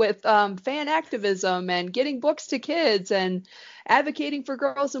work with fan activism and getting books to kids and advocating for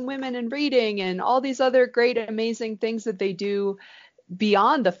girls and women in reading and all these other great, amazing things that they do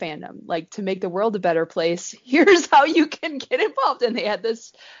beyond the fandom, like to make the world a better place, here's how you can get involved. And they had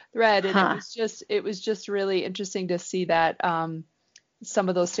this thread, and it was just really interesting to see that some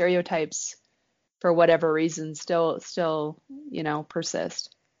of those stereotypes, for whatever reason, still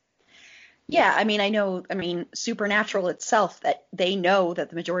persist. Yeah, I mean, Supernatural itself, that they know that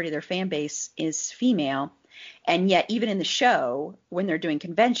the majority of their fan base is female. And yet, even in the show, when they're doing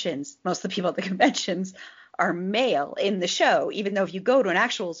conventions, most of the people at the conventions are male in the show, even though if you go to an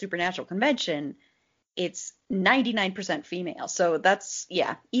actual Supernatural convention, it's 99% female. So that's,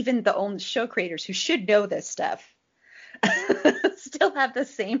 yeah, even the own show creators who should know this stuff still have the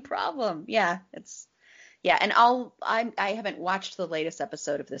same problem. Yeah, and I haven't watched the latest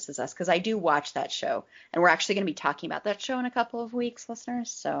episode of This Is Us because I do watch that show, and we're actually going to be talking about that show in a couple of weeks, listeners.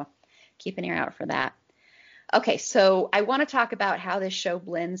 So keep an ear out for that. Okay, so I want to talk about how this show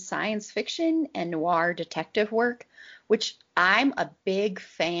blends science fiction and noir detective work, which I'm a big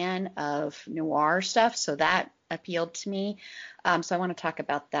fan of noir stuff, so that appealed to me. So I want to talk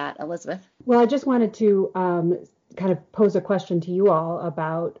about that, Elizabeth. Well, I just wanted to kind of pose a question to you all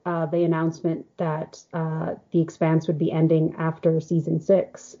about the announcement that The Expanse would be ending after season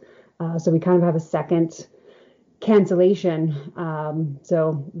 6. So we kind of have a second cancellation.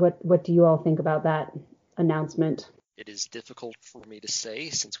 So what do you all think about that announcement? It is difficult for me to say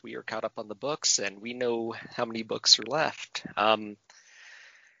since we are caught up on the books and we know how many books are left.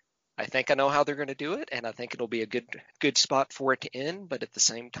 I think I know how they're going to do it, and I think it'll be a good spot for it to end. But at the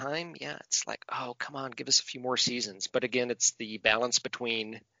same time, yeah, it's like, oh, come on, give us a few more seasons. But again, it's the balance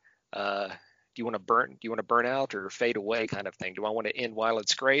between do you want to burn out or fade away kind of thing. Do I want to end while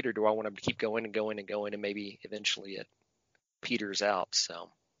it's great, or do I want them to keep going and going and going, and maybe eventually it peters out? So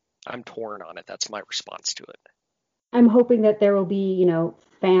I'm torn on it. That's my response to it. I'm hoping that there will be,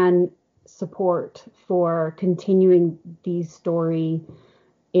 fan support for continuing the story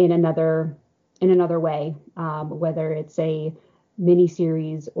in another way, whether it's a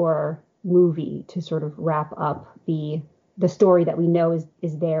miniseries or movie to sort of wrap up the story that we know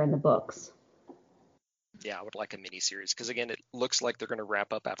is there in the books. Yeah, I would like a miniseries because again, it looks like they're going to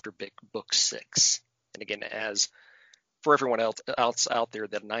wrap up after book 6. And again, as for everyone else out there,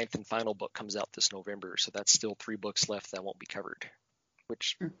 that 9th and final book comes out this November, so that's still 3 books left that won't be covered,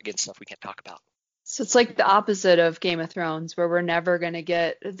 which again, stuff we can't talk about. So it's like the opposite of Game of Thrones, where we're never going to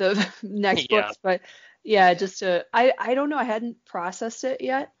get the next books. But yeah, I don't know. I hadn't processed it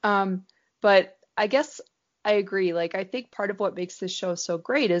yet. But I guess I agree. Like, I think part of what makes this show so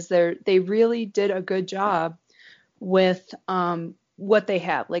great is they really did a good job with what they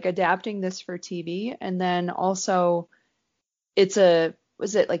have, like adapting this for TV. And then also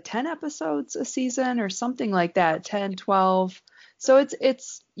was it like 10 episodes a season or something like that, 10, 12. So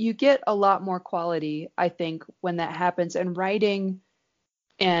it's you get a lot more quality, I think, when that happens, and writing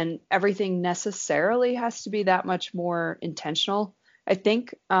and everything necessarily has to be that much more intentional, I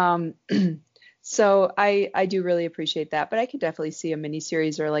think. So I do really appreciate that, but I could definitely see a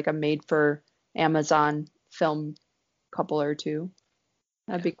miniseries or like a made for Amazon film couple or two.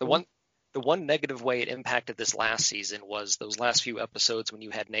 That'd be cool. The one negative way it impacted this last season was those last few episodes when you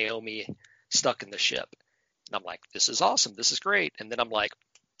had Naomi stuck in the ship. And I'm like, this is awesome. This is great. And then I'm like,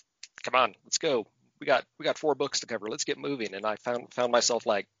 come on, let's go. We got 4 books to cover. Let's get moving. And I found myself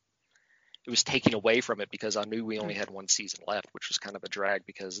like it was taking away from it because I knew we only had 1 season left, which was kind of a drag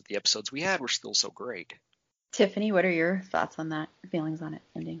because the episodes we had were still so great. Tiffany, what are your thoughts on that? Feelings on it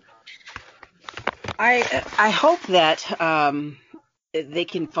ending? I hope that they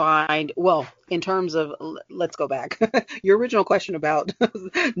can find, well, in terms of, let's go back. Your original question about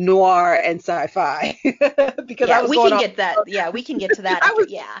noir and sci-fi, because I Yeah, was we going can off. get that. Yeah, we can get to that I after.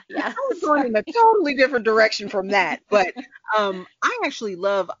 was Yeah. I was going in a Sorry. totally different direction from that. But I actually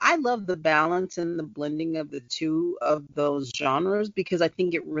love the balance and the blending of the two of those genres, because I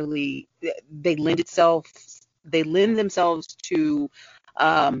think it really they lend itself they lend themselves to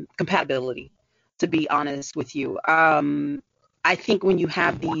compatibility. To be honest with you, I think when you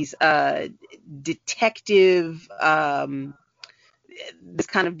have these detective this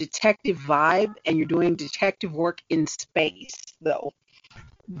kind of detective vibe, and you're doing detective work in space, though,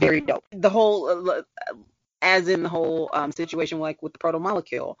 very dope. The whole, as in the whole situation, like with the proto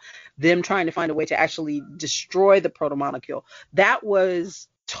molecule, them trying to find a way to actually destroy the proto molecule. That was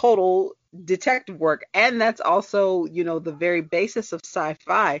total detective work, and that's also, the very basis of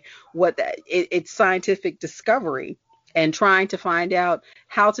sci-fi. It's scientific discovery and trying to find out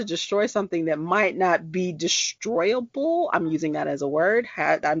how to destroy something that might not be destroyable. I'm using that as a word.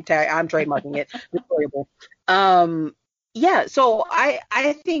 I'm trademarking it. Destroyable. Yeah, so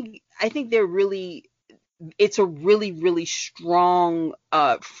I think it's a really, really strong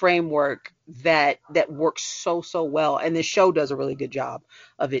framework that works so well, and the show does a really good job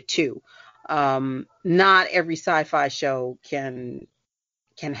of it too. Not every sci-fi show can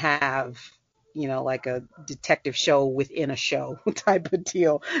have, like a detective show within a show type of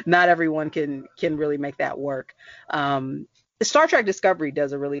deal. Not everyone can really make that work. Star Trek Discovery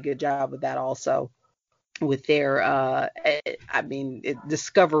does a really good job of that also, with their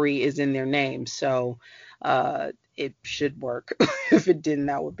discovery is in their name, so it should work. If it didn't,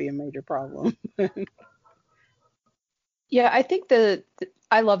 that would be a major problem. Yeah, I think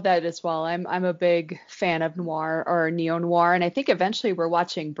I love that as well. I'm a big fan of noir or neo noir, and I think eventually we're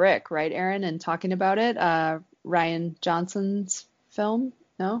watching Brick, right, Aaron, and talking about it. Ryan Johnson's film.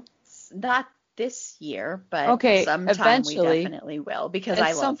 No? Not this year, but Okay, sometime we eventually, definitely will, because at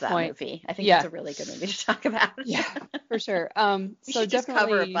I some love that point. movie. I think that's Yeah, a really good movie to talk about. yeah, for sure. We So should just cover a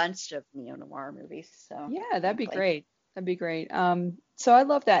definitely, bunch of neo-noir movies, so yeah, that'd be frankly. great. That'd be great. So I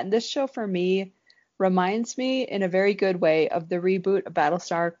love that, and this show for me reminds me in a very good way of the reboot of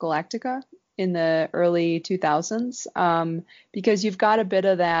Battlestar Galactica in the early 2000s, because you've got a bit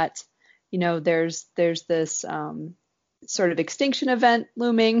of that. There's this sort of extinction event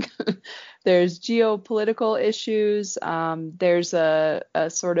looming. There's geopolitical issues. There's a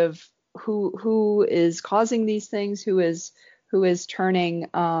sort of who is causing these things, who is turning,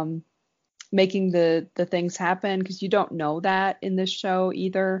 making the things happen, because you don't know that in this show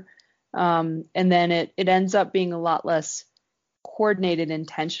either. And then it ends up being a lot less coordinated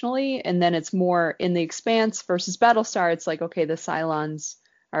intentionally, and then it's more in the Expanse versus Battlestar. It's like, okay, the Cylons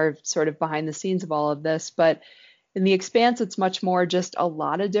are sort of behind the scenes of all of this, but in the Expanse, it's much more just a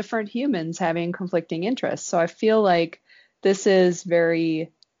lot of different humans having conflicting interests. So I feel like this is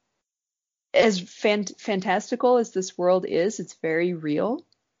very, as fantastical as this world is, it's very real.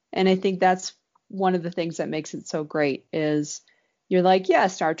 And I think that's one of the things that makes it so great is you're like, yeah,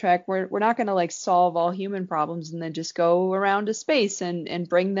 Star Trek, we're not going to like solve all human problems and then just go around to space and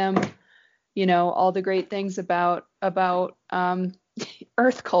bring them, all the great things about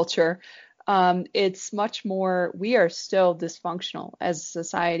Earth culture. It's much more, we are still dysfunctional as a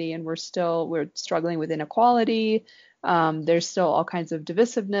society, and we're struggling with inequality. There's still all kinds of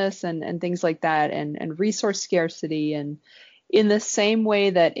divisiveness and things like that, and resource scarcity. And in the same way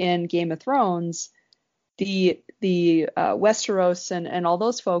that in Game of Thrones, the Westeros and all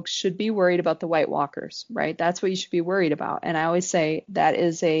those folks should be worried about the White Walkers, right? That's what you should be worried about. And I always say that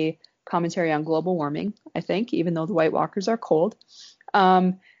is a commentary on global warming, I think, even though the White Walkers are cold.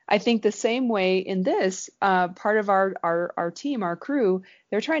 I think the same way in this, part of our team, our crew,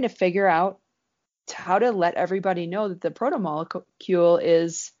 they're trying to figure out how to let everybody know that the protomolecule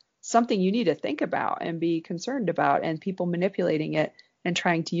is something you need to think about and be concerned about, and people manipulating it and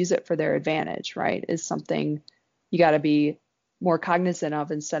trying to use it for their advantage, right, is something you got to be more cognizant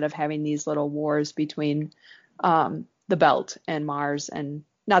of, instead of having these little wars between the belt and Mars. And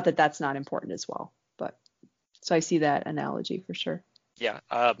not that that's not important as well, but so I see that analogy for sure. Yeah,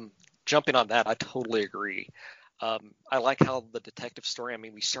 jumping on that, I totally agree. I like how the detective story, I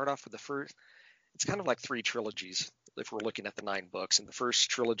mean, we start off with the first, it's kind of like three trilogies if we're looking at the 9 books. And the first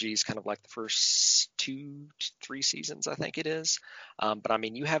trilogy is kind of like the first 2, 3 seasons, I think it is. But I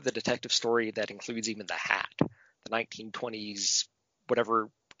mean, you have the detective story that includes even the hat, the 1920s, whatever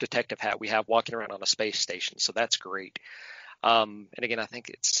detective hat we have walking around on a space station. So that's great. And again, I think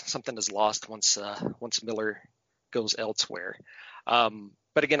it's something is lost once Miller goes elsewhere.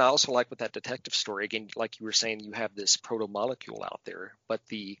 But again, I also like with that detective story, again, like you were saying, you have this proto-molecule out there, but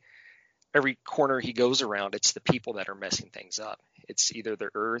every corner he goes around, it's the people that are messing things up. It's either the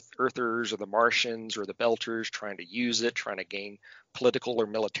Earthers or the Martians or the Belters trying to use it, trying to gain political or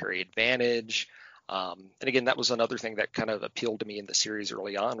military advantage. And again, that was another thing that kind of appealed to me in the series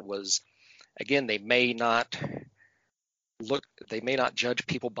early on was, again, they may not judge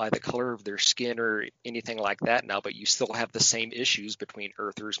people by the color of their skin or anything like that now, but you still have the same issues between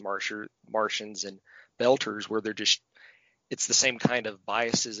Earthers, Martians, and Belters, where it's the same kind of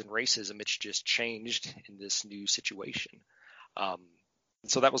biases and racism. It's just changed in this new situation.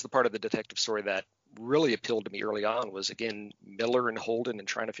 So that was the part of the detective story that really appealed to me early on was, again, Miller and Holden and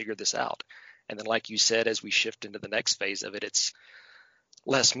trying to figure this out. And then, like you said, as we shift into the next phase of it, it's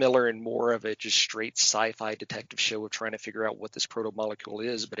less Miller and more of a just straight sci-fi detective show of trying to figure out what this proto-molecule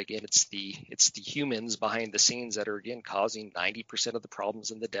is. But again, it's the humans behind the scenes that are, again, causing 90% of the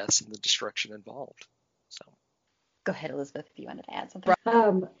problems and the deaths and the destruction involved. So go ahead, Elizabeth, if you wanted to add something.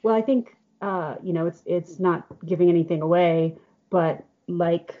 Well, I think it's not giving anything away, but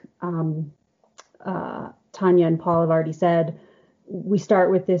like Tanya and Paul have already said, we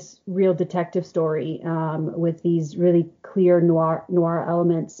start with this real detective story with these really clear noir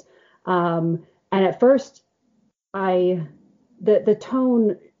elements. And at first, the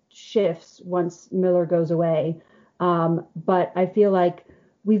tone shifts once Miller goes away, but I feel like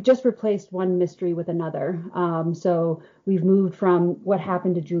we've just replaced one mystery with another. So we've moved from what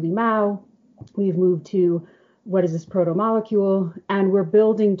happened to Julie Mao, we've moved to what is this proto-molecule, and we're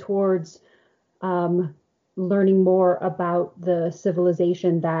building towards learning more about the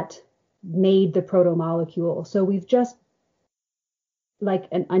civilization that made the proto-molecule. So we've just, like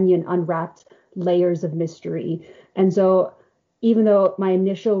an onion, unwrapped layers of mystery. And so even though my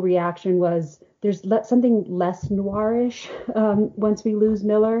initial reaction was there's something less noirish once we lose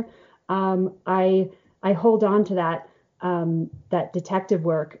Miller, I hold on to that detective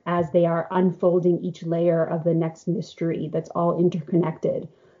work as they are unfolding each layer of the next mystery that's all interconnected.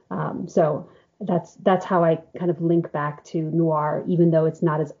 So that's how I kind of link back to noir, even though it's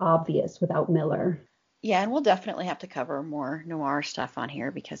not as obvious without Miller. Yeah, and we'll definitely have to cover more noir stuff on here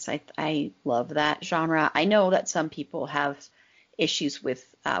because I love that genre. I know that some people have issues with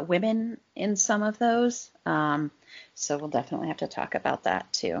women in some of those, so we'll definitely have to talk about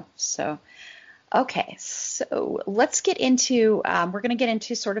that too. So, okay, so let's get into, we're going to get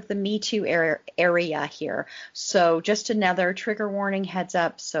into sort of the Me Too area here. So just another trigger warning, heads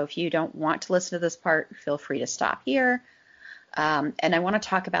up. So if you don't want to listen to this part, feel free to stop here. And I want to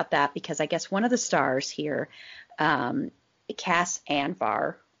talk about that because I guess one of the stars here, Cass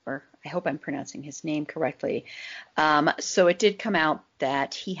Anvar, or I hope I'm pronouncing his name correctly. So it did come out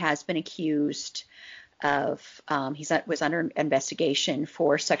that he has been accused of, was under investigation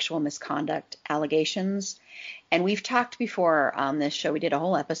for sexual misconduct allegations. And we've talked before on this show, we did a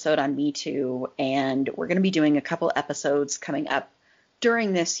whole episode on Me Too, and we're going to be doing a couple episodes coming up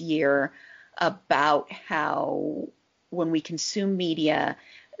during this year about how when we consume media,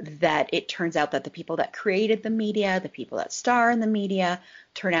 that it turns out that the people that created the media, the people that star in the media,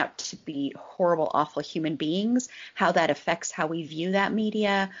 turn out to be horrible, awful human beings, how that affects how we view that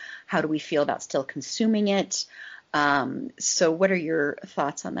media, how do we feel about still consuming it. So what are your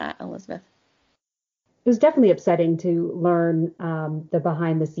thoughts on that, Elizabeth? It was definitely upsetting to learn the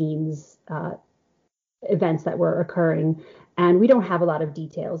behind the scenes events that were occurring. And we don't have a lot of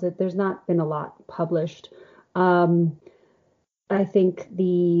details. There's not been a lot published. I think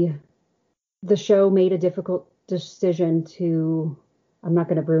the show made a difficult decision to, I'm not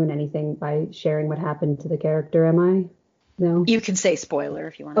going to ruin anything by sharing what happened to the character, am I? No? You can say spoiler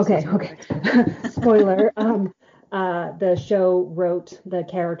if you want to say spoiler. Okay. Spoiler. The show wrote the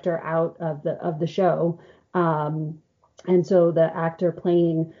character out of the show. And so the actor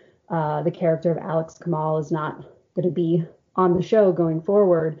playing the character of Alex Kamal is not going to be on the show going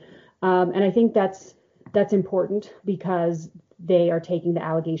forward. And I think that's important because they are taking the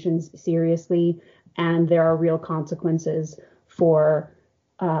allegations seriously and there are real consequences for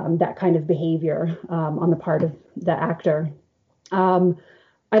that kind of behavior on the part of the actor.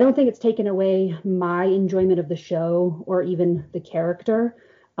 I don't think it's taken away my enjoyment of the show or even the character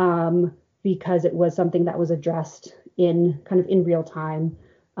because it was something that was addressed in real time.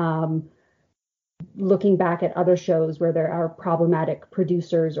 Looking back at other shows where there are problematic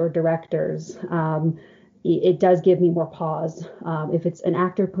producers or directors, it does give me more pause. If it's an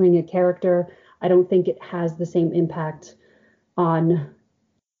actor playing a character, I don't think it has the same impact on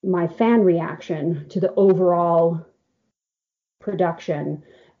my fan reaction to the overall production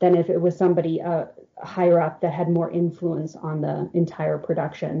than if it was somebody higher up that had more influence on the entire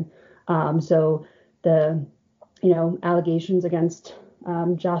production. So the allegations against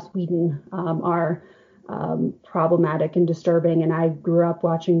Joss Whedon are problematic and disturbing. And I grew up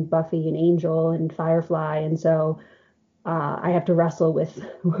watching Buffy and Angel and Firefly, and so I have to wrestle with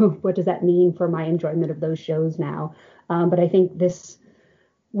what does that mean for my enjoyment of those shows now. But I think this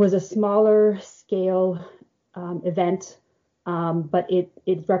was a smaller scale event, but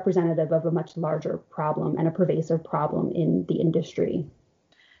it's representative of a much larger problem and a pervasive problem in the industry.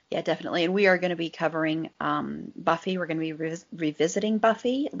 Yeah, definitely. And we are going to be covering Buffy. We're going to be revisiting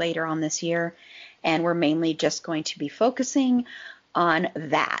Buffy later on this year. And we're mainly just going to be focusing on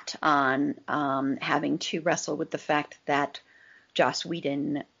that, on having to wrestle with the fact that Joss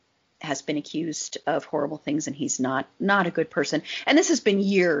Whedon has been accused of horrible things, and he's not a good person. And this has been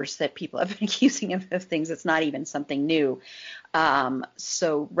years that people have been accusing him of things. It's not even something new.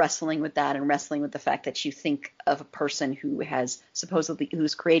 So wrestling with that and wrestling with the fact that you think of a person who's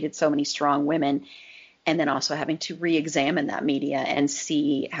created so many strong women, and then also having to re-examine that media and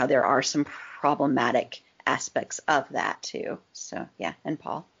see how there are some problematic aspects of that too. So yeah, and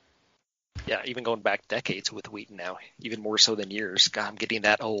Paul. Yeah, even going back decades with Wheaton now, even more so than years. God, I'm getting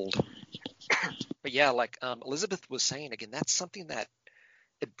that old. But yeah, like Elizabeth was saying, again, that's something that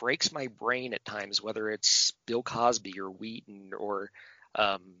it breaks my brain at times, whether it's Bill Cosby or Wheaton or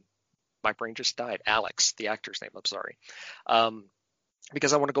my brain just died. Alex, the actor's name, I'm sorry.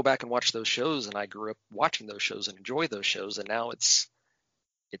 Because I want to go back and watch those shows, and I grew up watching those shows and enjoy those shows, and now it's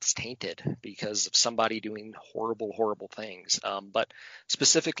tainted because of somebody doing horrible, horrible things. But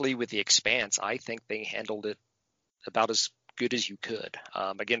specifically with The Expanse, I think they handled it about as good as you could.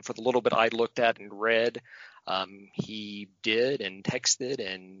 Again, for the little bit I looked at and read, he did and texted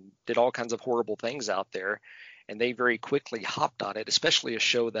and did all kinds of horrible things out there, and they very quickly hopped on it, especially a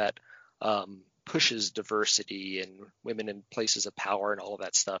show that pushes diversity and women in places of power and all of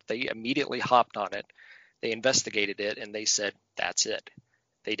that stuff. They immediately hopped on it. They investigated it, and they said, that's it.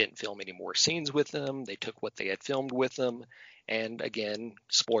 They didn't film any more scenes with them. They took what they had filmed with them. And again,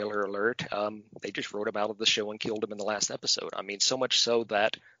 spoiler alert, they just wrote him out of the show and killed him in the last episode. I mean, so much so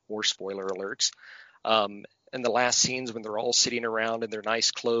that, more spoiler alerts, in the last scenes when they're all sitting around in their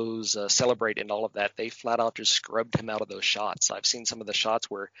nice clothes, celebrating and all of that, they flat out just scrubbed him out of those shots. I've seen some of the shots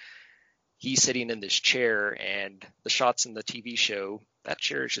where he's sitting in this chair, and the shots in the TV show, that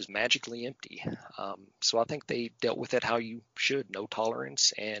chair is just magically empty. So I think they dealt with it how you should, no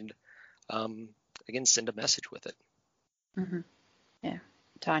tolerance, and again, send a message with it. Mm-hmm. Yeah,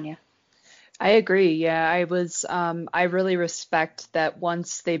 Tanya. I agree. Yeah, I really respect that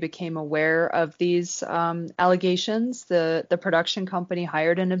once they became aware of these allegations, the production company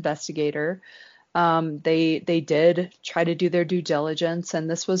hired an investigator. They did try to do their due diligence, and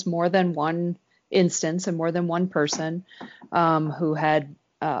this was more than one instance and more than one person who had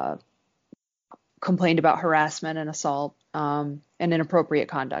complained about harassment and assault and inappropriate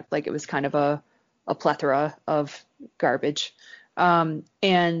conduct. Like, it was kind of a plethora of garbage.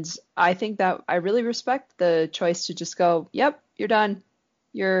 And I think that I really respect the choice to just go, yep, you're done.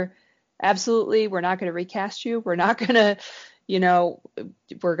 We're not going to recast you. We're not going to,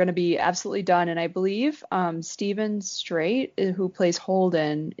 we're going to be absolutely done. And I believe Stephen Strait, who plays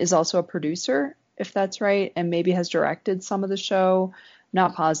Holden, is also a producer, if that's right, and maybe has directed some of the show.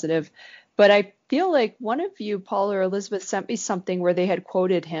 Not positive. But I feel like one of you, Paul or Elizabeth, sent me something where they had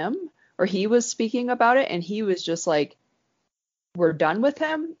quoted him, or he was speaking about it, and he was just like, we're done with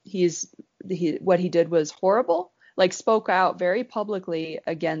him. What he did was horrible, like spoke out very publicly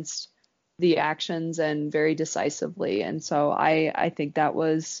against the actions and very decisively. And so I think that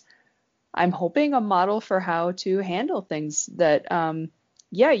was, I'm hoping, a model for how to handle things that,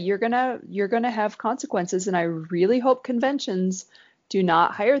 you're gonna have consequences. And I really hope conventions do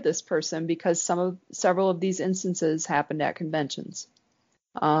not hire this person, because several of these instances happened at conventions.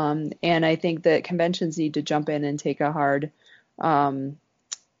 And I think that conventions need to jump in and take a hard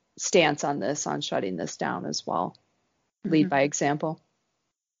stance on shutting this down as well. Lead by example.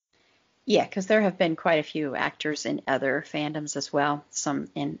 Yeah, because there have been quite a few actors in other fandoms as well, some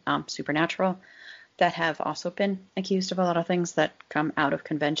in Supernatural, that have also been accused of a lot of things that come out of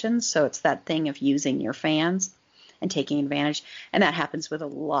conventions. So it's that thing of using your fans and taking advantage. And that happens with a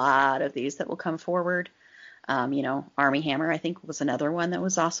lot of these that will come forward. Armie Hammer, I think, was another one that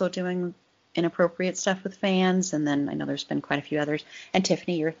was also doing inappropriate stuff with fans. And then I know there's been quite a few others. And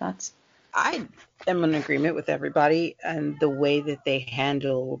Tiffany, your thoughts? I am in agreement with everybody and the way that they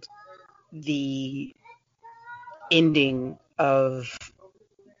handled the ending of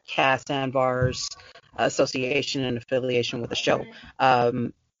Cass Anvar's association and affiliation with the show.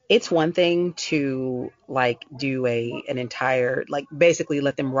 It's one thing to like do an entire, like basically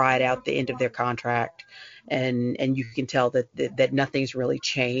let them ride out the end of their contract, and you can tell that nothing's really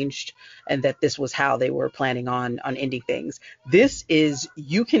changed, and that this was how they were planning on ending things. This is,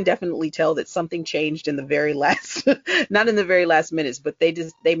 you can definitely tell that something changed in the very last not in the very last minutes, but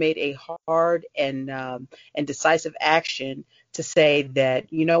they made a hard and decisive action to say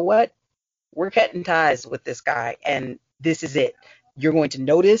that, you know what, we're cutting ties with this guy, and this is it. You're going to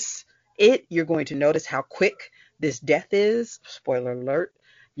notice it. You're going to notice how quick this death is. Spoiler alert.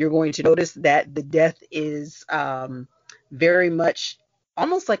 You're going to notice that the death is very much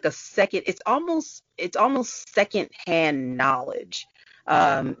almost like a second. It's almost secondhand knowledge.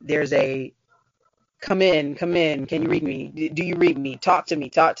 There's a come in, come in. Can you read me? Do you read me? Talk to me,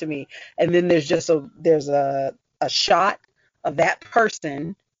 talk to me. And then there's a shot of that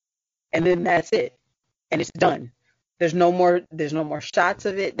person, and then that's it, and it's done. There's no more shots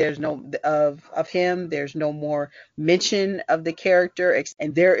of it. There's no of him. There's no more mention of the character,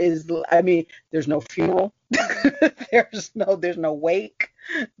 and there's no funeral. there's no wake.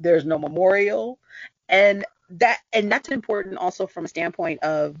 There's no memorial. And that's important also from a standpoint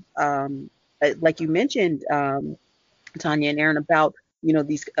of like you mentioned, Tanya and Aaron, about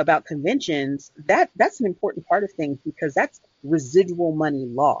these, about conventions. That's an important part of things, because that's residual money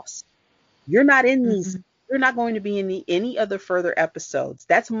lost. You're not in these. Mhm. You're not going to be in any other further episodes.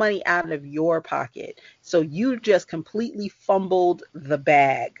 That's money out of your pocket. So you just completely fumbled the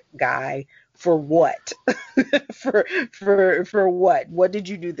bag, guy. For what? for what? What did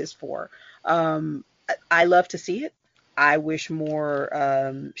you do this for? I love to see it. I wish more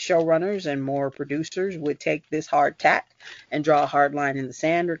showrunners and more producers would take this hard tack and draw a hard line in the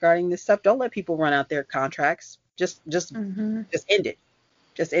sand regarding this stuff. Don't let people run out their contracts. Just Mhm. end it.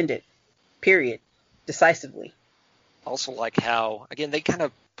 Just end it. Period. Decisively. Also, like how, again, they kind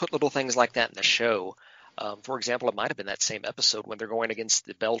of put little things like that in the show. For example, it might have been that same episode when they're going against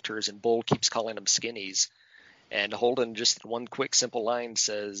the Belters and Bull keeps calling them skinnies. And Holden, just one quick, simple line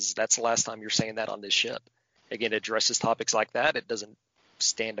says, "That's the last time you're saying that on this ship." Again, it addresses topics like that. It doesn't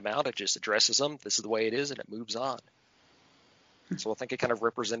stand them out. It just addresses them. This is the way it is, and it moves on. So I think it kind of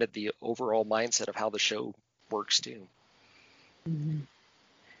represented the overall mindset of how the show works too. Mm-hmm.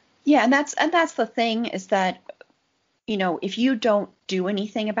 Yeah, and that's the thing, is that, if you don't do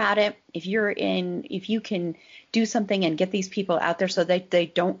anything about it, if you can do something and get these people out there so that they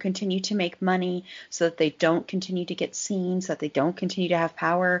don't continue to make money, so that they don't continue to get seen, so that they don't continue to have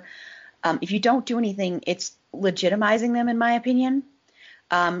power, if you don't do anything, it's legitimizing them, in my opinion.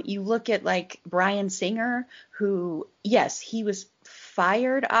 You look at like Bryan Singer, who, yes, he was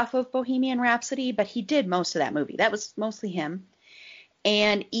fired off of Bohemian Rhapsody, but he did most of that movie. That was mostly him.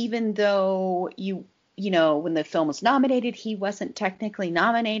 And even though when the film was nominated, he wasn't technically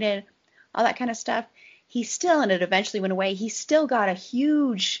nominated, all that kind of stuff, he still, and it eventually went away, he still got a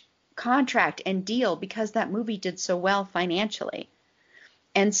huge contract and deal because that movie did so well financially.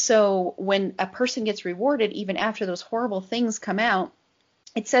 And so when a person gets rewarded, even after those horrible things come out,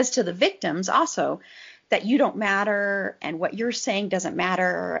 it says to the victims also that you don't matter, and what you're saying doesn't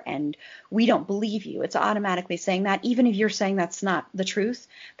matter, and we don't believe you. It's automatically saying that, even if you're saying that's not the truth,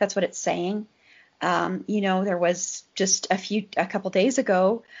 that's what it's saying. There was just a couple days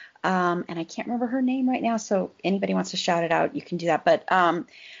ago, and I can't remember her name right now, so anybody wants to shout it out, you can do that. But an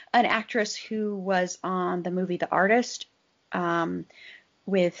actress who was on the movie The Artist, but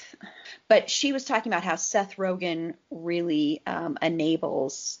she was talking about how Seth Rogen really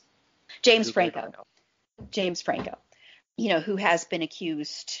enables James Franco, who has been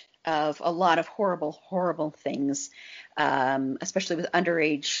accused of a lot of horrible, horrible things, especially with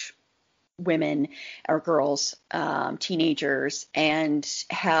underage women or girls, teenagers, and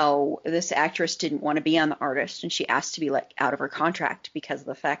how this actress didn't want to be on The Artist, and she asked to be let out of her contract because of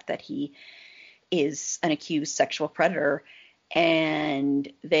the fact that he is an accused sexual predator. And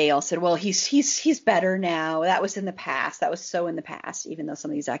they all said, well, he's better now. That was in the past. That was so in the past, even though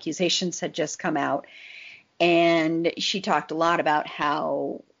some of these accusations had just come out. And she talked a lot about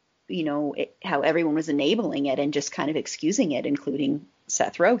how, how everyone was enabling it and just kind of excusing it, including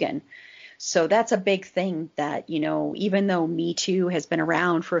Seth Rogen. So that's a big thing that, even though Me Too has been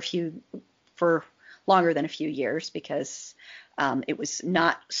around for longer than a few years, because it was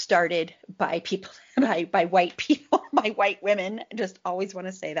not started by people, by white people, by white women. I just always want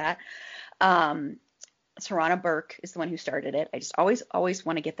to say that. Tarana Burke is the one who started it. I just always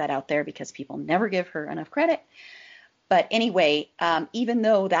want to get that out there because people never give her enough credit. But anyway, even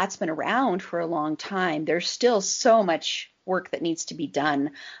though that's been around for a long time, there's still so much work that needs to be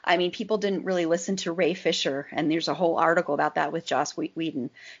done. I mean, people didn't really listen to Ray Fisher, and there's a whole article about that with Joss Whedon.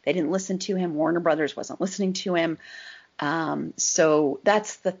 They didn't listen to him. Warner Brothers wasn't listening to him. So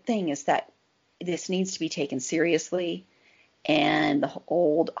that's the thing, is that this needs to be taken seriously, and the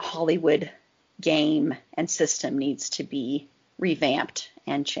old Hollywood game and system needs to be revamped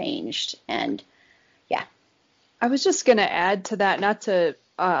and changed. And yeah. I was just going to add to that, not to,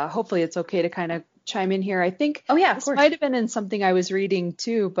 hopefully it's okay to kind of chime in here. I think Oh, yeah, of this course. might have been in something I was reading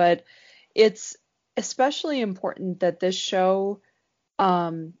too, but it's especially important that this show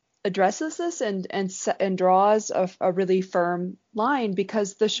addresses this and draws a really firm line,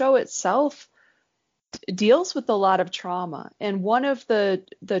 because the show itself deals with a lot of trauma. And one of the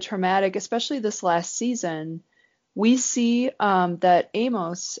traumatic, especially this last season, we see that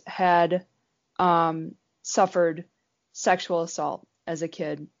Amos had suffered sexual assault as a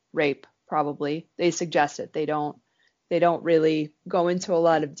kid, rape probably. They suggest it. They don't really go into a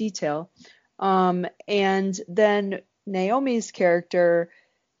lot of detail. And then Naomi's character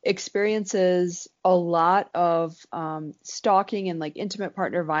experiences a lot of stalking and like intimate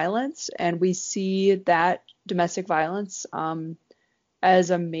partner violence, and we see that domestic violence as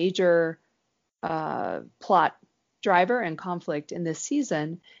a major plot driver and conflict in this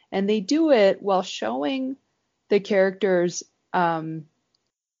season. And they do it while showing the characters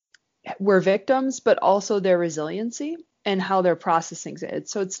were victims, but also their resiliency and how they're processing it.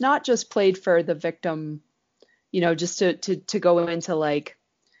 So it's not just played for the victim, just to go into like,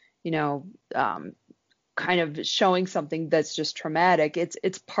 kind of showing something that's just traumatic.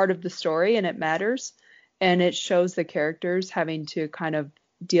 It's part of the story, and it matters, and it shows the characters having to kind of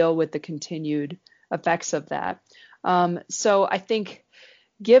deal with the continued effects of that. So I think,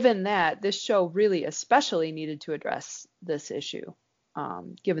 given that, this show really especially needed to address this issue,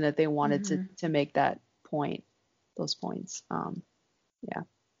 given that they wanted to make that point, those points. Yeah.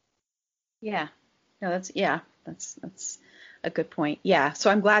 Yeah. No, that's a good point. Yeah.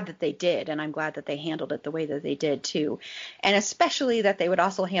 So I'm glad that they did, and I'm glad that they handled it the way that they did too. And especially that they would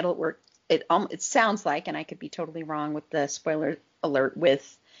also handle it where it sounds like, and I could be totally wrong with the spoiler alert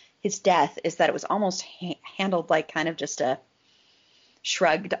with his death, is that it was almost handled like kind of just a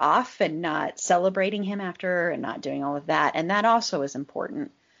shrugged off, and not celebrating him after, and not doing all of that. And that also is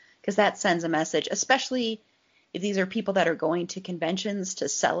important, because that sends a message, especially if these are people that are going to conventions to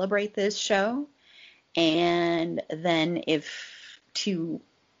celebrate this show. And then if to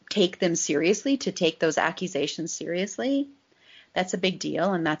take them seriously, to take those accusations seriously, that's a big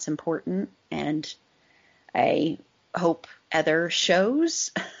deal, and that's important. And I hope other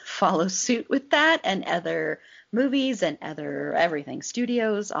shows follow suit with that, and other movies and other everything,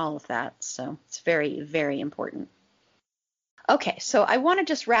 studios, all of that. So it's very, very important. Okay, so I want to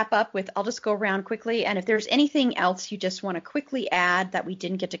just wrap up with, I'll just go around quickly, and if there's anything else you just want to quickly add that we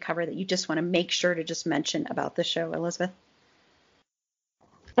didn't get to cover that you just want to make sure to just mention about the show, Elizabeth?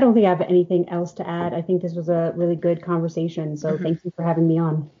 I don't think I have anything else to add. I think this was a really good conversation, so thank you for having me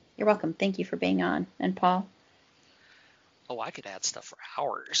on. You're welcome. Thank you for being on. And Paul? Oh, I could add stuff for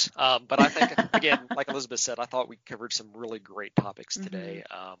hours. But I think, again, like Elizabeth said, I thought we covered some really great topics today.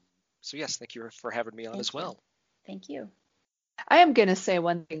 So yes, thank you for having me on as well. Thank you. I am going to say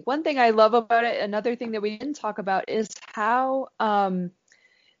one thing. One thing I love about it, another thing that we didn't talk about, is how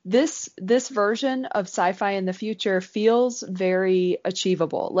this version of sci-fi in the future feels very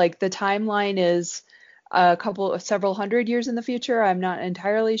achievable. Like the timeline is several hundred years in the future. I'm not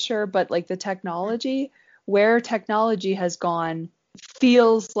entirely sure, but like the technology, where technology has gone,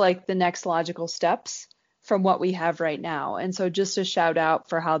 feels like the next logical steps from what we have right now. And so just a shout out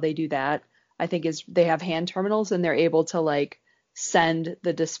for how they do that, I think, is they have hand terminals, and they're able to like send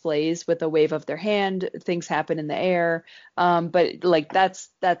the displays with a wave of their hand. Things happen in the air. But like that's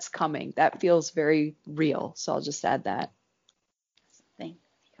coming. That feels very real. So I'll just add that. Thank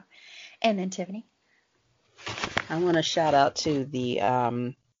you. And then Tiffany? I want to shout out to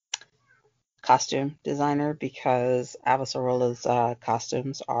the costume designer, because Avasarola's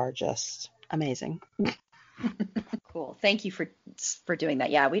costumes are just amazing. Cool. Thank you for doing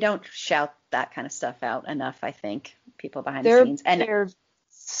that. Yeah, we don't shout that kind of stuff out enough, I think, people behind the scenes. And they're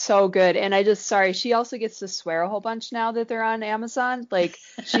so good. And she also gets to swear a whole bunch now that they're on Amazon. Like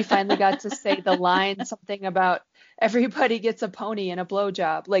she finally got to say the line, something about everybody gets a pony and a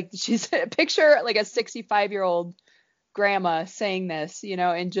blowjob. Like she's picture like a 65-year-old grandma saying this,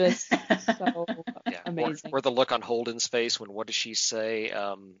 and just so amazing. Or the look on Holden's face when, what does she say?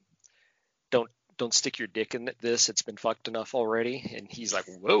 Don't stick your dick in this. It's been fucked enough already. And he's like,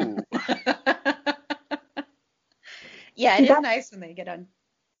 whoa. Yeah, it is nice when they get on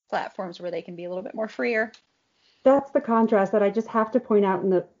platforms where they can be a little bit more freer. That's the contrast that I just have to point out in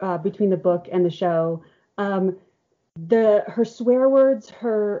the between the book and the show. Um, her swear words,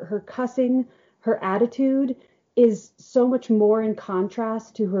 her cussing, her attitude is so much more in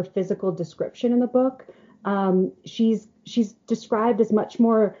contrast to her physical description in the book. She's described as much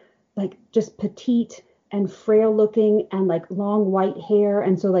more like just petite and frail looking and like long white hair,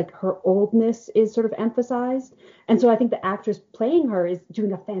 and so like her oldness is sort of emphasized. And so I think the actress playing her is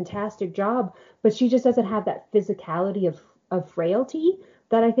doing a fantastic job, but she just doesn't have that physicality of frailty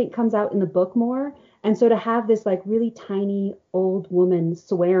that I think comes out in the book more. And so to have this like really tiny old woman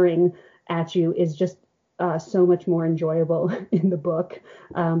swearing at you is just so much more enjoyable in the book.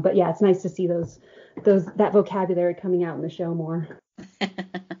 But yeah, it's nice to see that vocabulary coming out in the show more.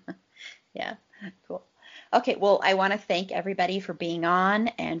 Yeah, cool. Okay, well, I want to thank everybody for being on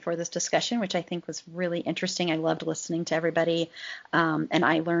and for this discussion, which I think was really interesting. I loved listening to everybody, and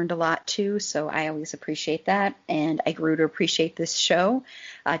I learned a lot too, so I always appreciate that. And I grew to appreciate this show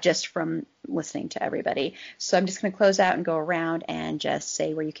just from listening to everybody. So I'm just going to close out and go around and just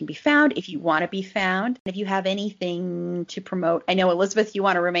say where you can be found if you want to be found. If you have anything to promote, I know, Elizabeth, you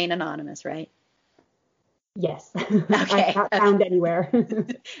want to remain anonymous, right? Yes. Okay. I'm not found anywhere.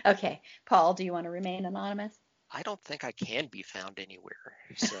 Okay. Paul, do you want to remain anonymous? I don't think I can be found anywhere.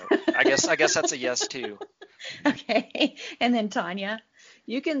 So I guess that's a yes too. Okay. And then Tanya?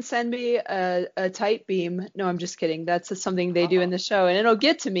 You can send me a type beam. No, I'm just kidding. That's something they do in the show, and it'll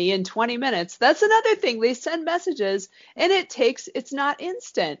get to me in 20 minutes. That's another thing. They send messages, and it's not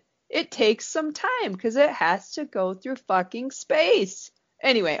instant. It takes some time because it has to go through fucking space.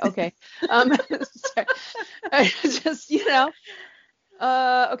 Anyway, okay. Sorry. I just,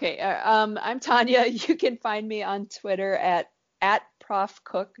 okay. I'm Tanya. You can find me on Twitter at Prof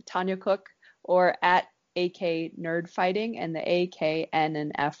Cook, Tanya Cook, or at AK Nerd Fighting, and the A, K, N,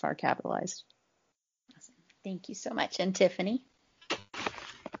 and F are capitalized. Awesome. Thank you so much. And Tiffany?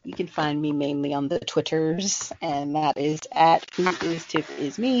 You can find me mainly on the Twitters, and that is at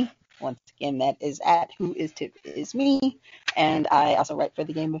whoistipisme. Once again, that is at whoistipisme. And I also write for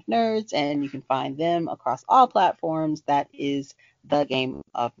the Game of Nerds, and you can find them across all platforms. That is the Game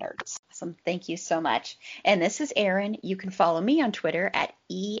of Nerds. Awesome. Thank you so much. And this is Erin. You can follow me on Twitter at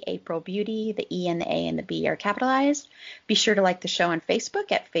eAprilBeauty. The E and the A and the B are capitalized. Be sure to like the show on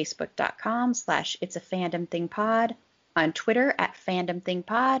Facebook at facebook.com/itsafandom-thing-pod. On Twitter at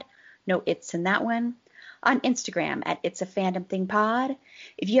fandomthingpod. No it's in that one. On Instagram at It's a Fandom Thing Pod.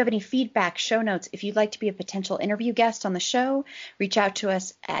 If you have any feedback, show notes, if you'd like to be a potential interview guest on the show, reach out to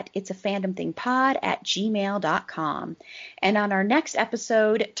us at itsafandomthingpod@gmail.com. And on our next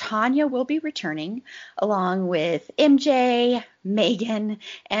episode, Tanya will be returning along with MJ, Megan,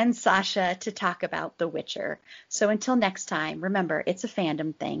 and Sasha to talk about The Witcher. So until next time, remember, it's a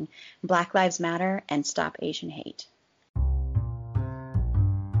fandom thing. Black Lives Matter and stop Asian hate.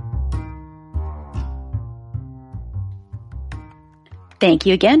 Thank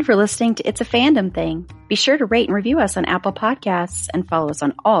you again for listening to It's a Fandom Thing. Be sure to rate and review us on Apple Podcasts and follow us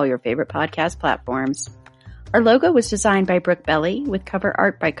on all your favorite podcast platforms. Our logo was designed by Brooke Belly with cover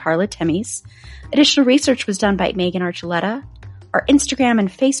art by Carla Temis. Additional research was done by Megan Archuleta. Our Instagram and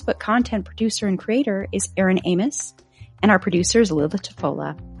Facebook content producer and creator is Erin Amos, and our producer is Lila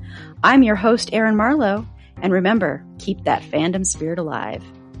Tafola. I'm your host, Erin Marlowe, and remember, keep that fandom spirit alive.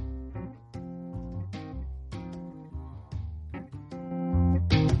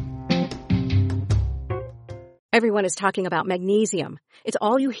 Everyone is talking about magnesium. It's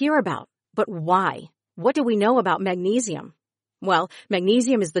all you hear about. But why? What do we know about magnesium? Well,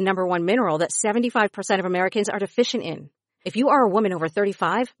 magnesium is the number one mineral that 75% of Americans are deficient in. If you are a woman over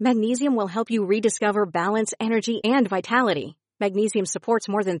 35, magnesium will help you rediscover balance, energy, and vitality. Magnesium supports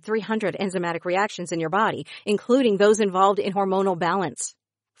more than 300 enzymatic reactions in your body, including those involved in hormonal balance.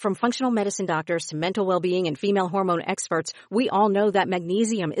 From functional medicine doctors to mental well-being and female hormone experts, we all know that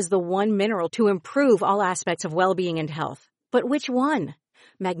magnesium is the one mineral to improve all aspects of well-being and health. But which one?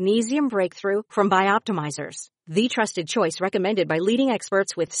 Magnesium Breakthrough from Bioptimizers, the trusted choice recommended by leading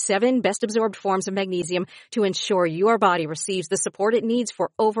experts with 7 best-absorbed forms of magnesium to ensure your body receives the support it needs for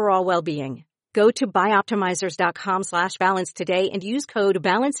overall well-being. Go to bioptimizers.com/balance today and use code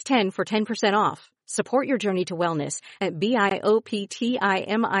BALANCE10 for 10% off. Support your journey to wellness at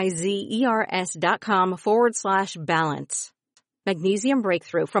bioptimizers.com/balance. Magnesium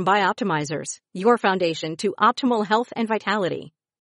Breakthrough from Bioptimizers, your foundation to optimal health and vitality.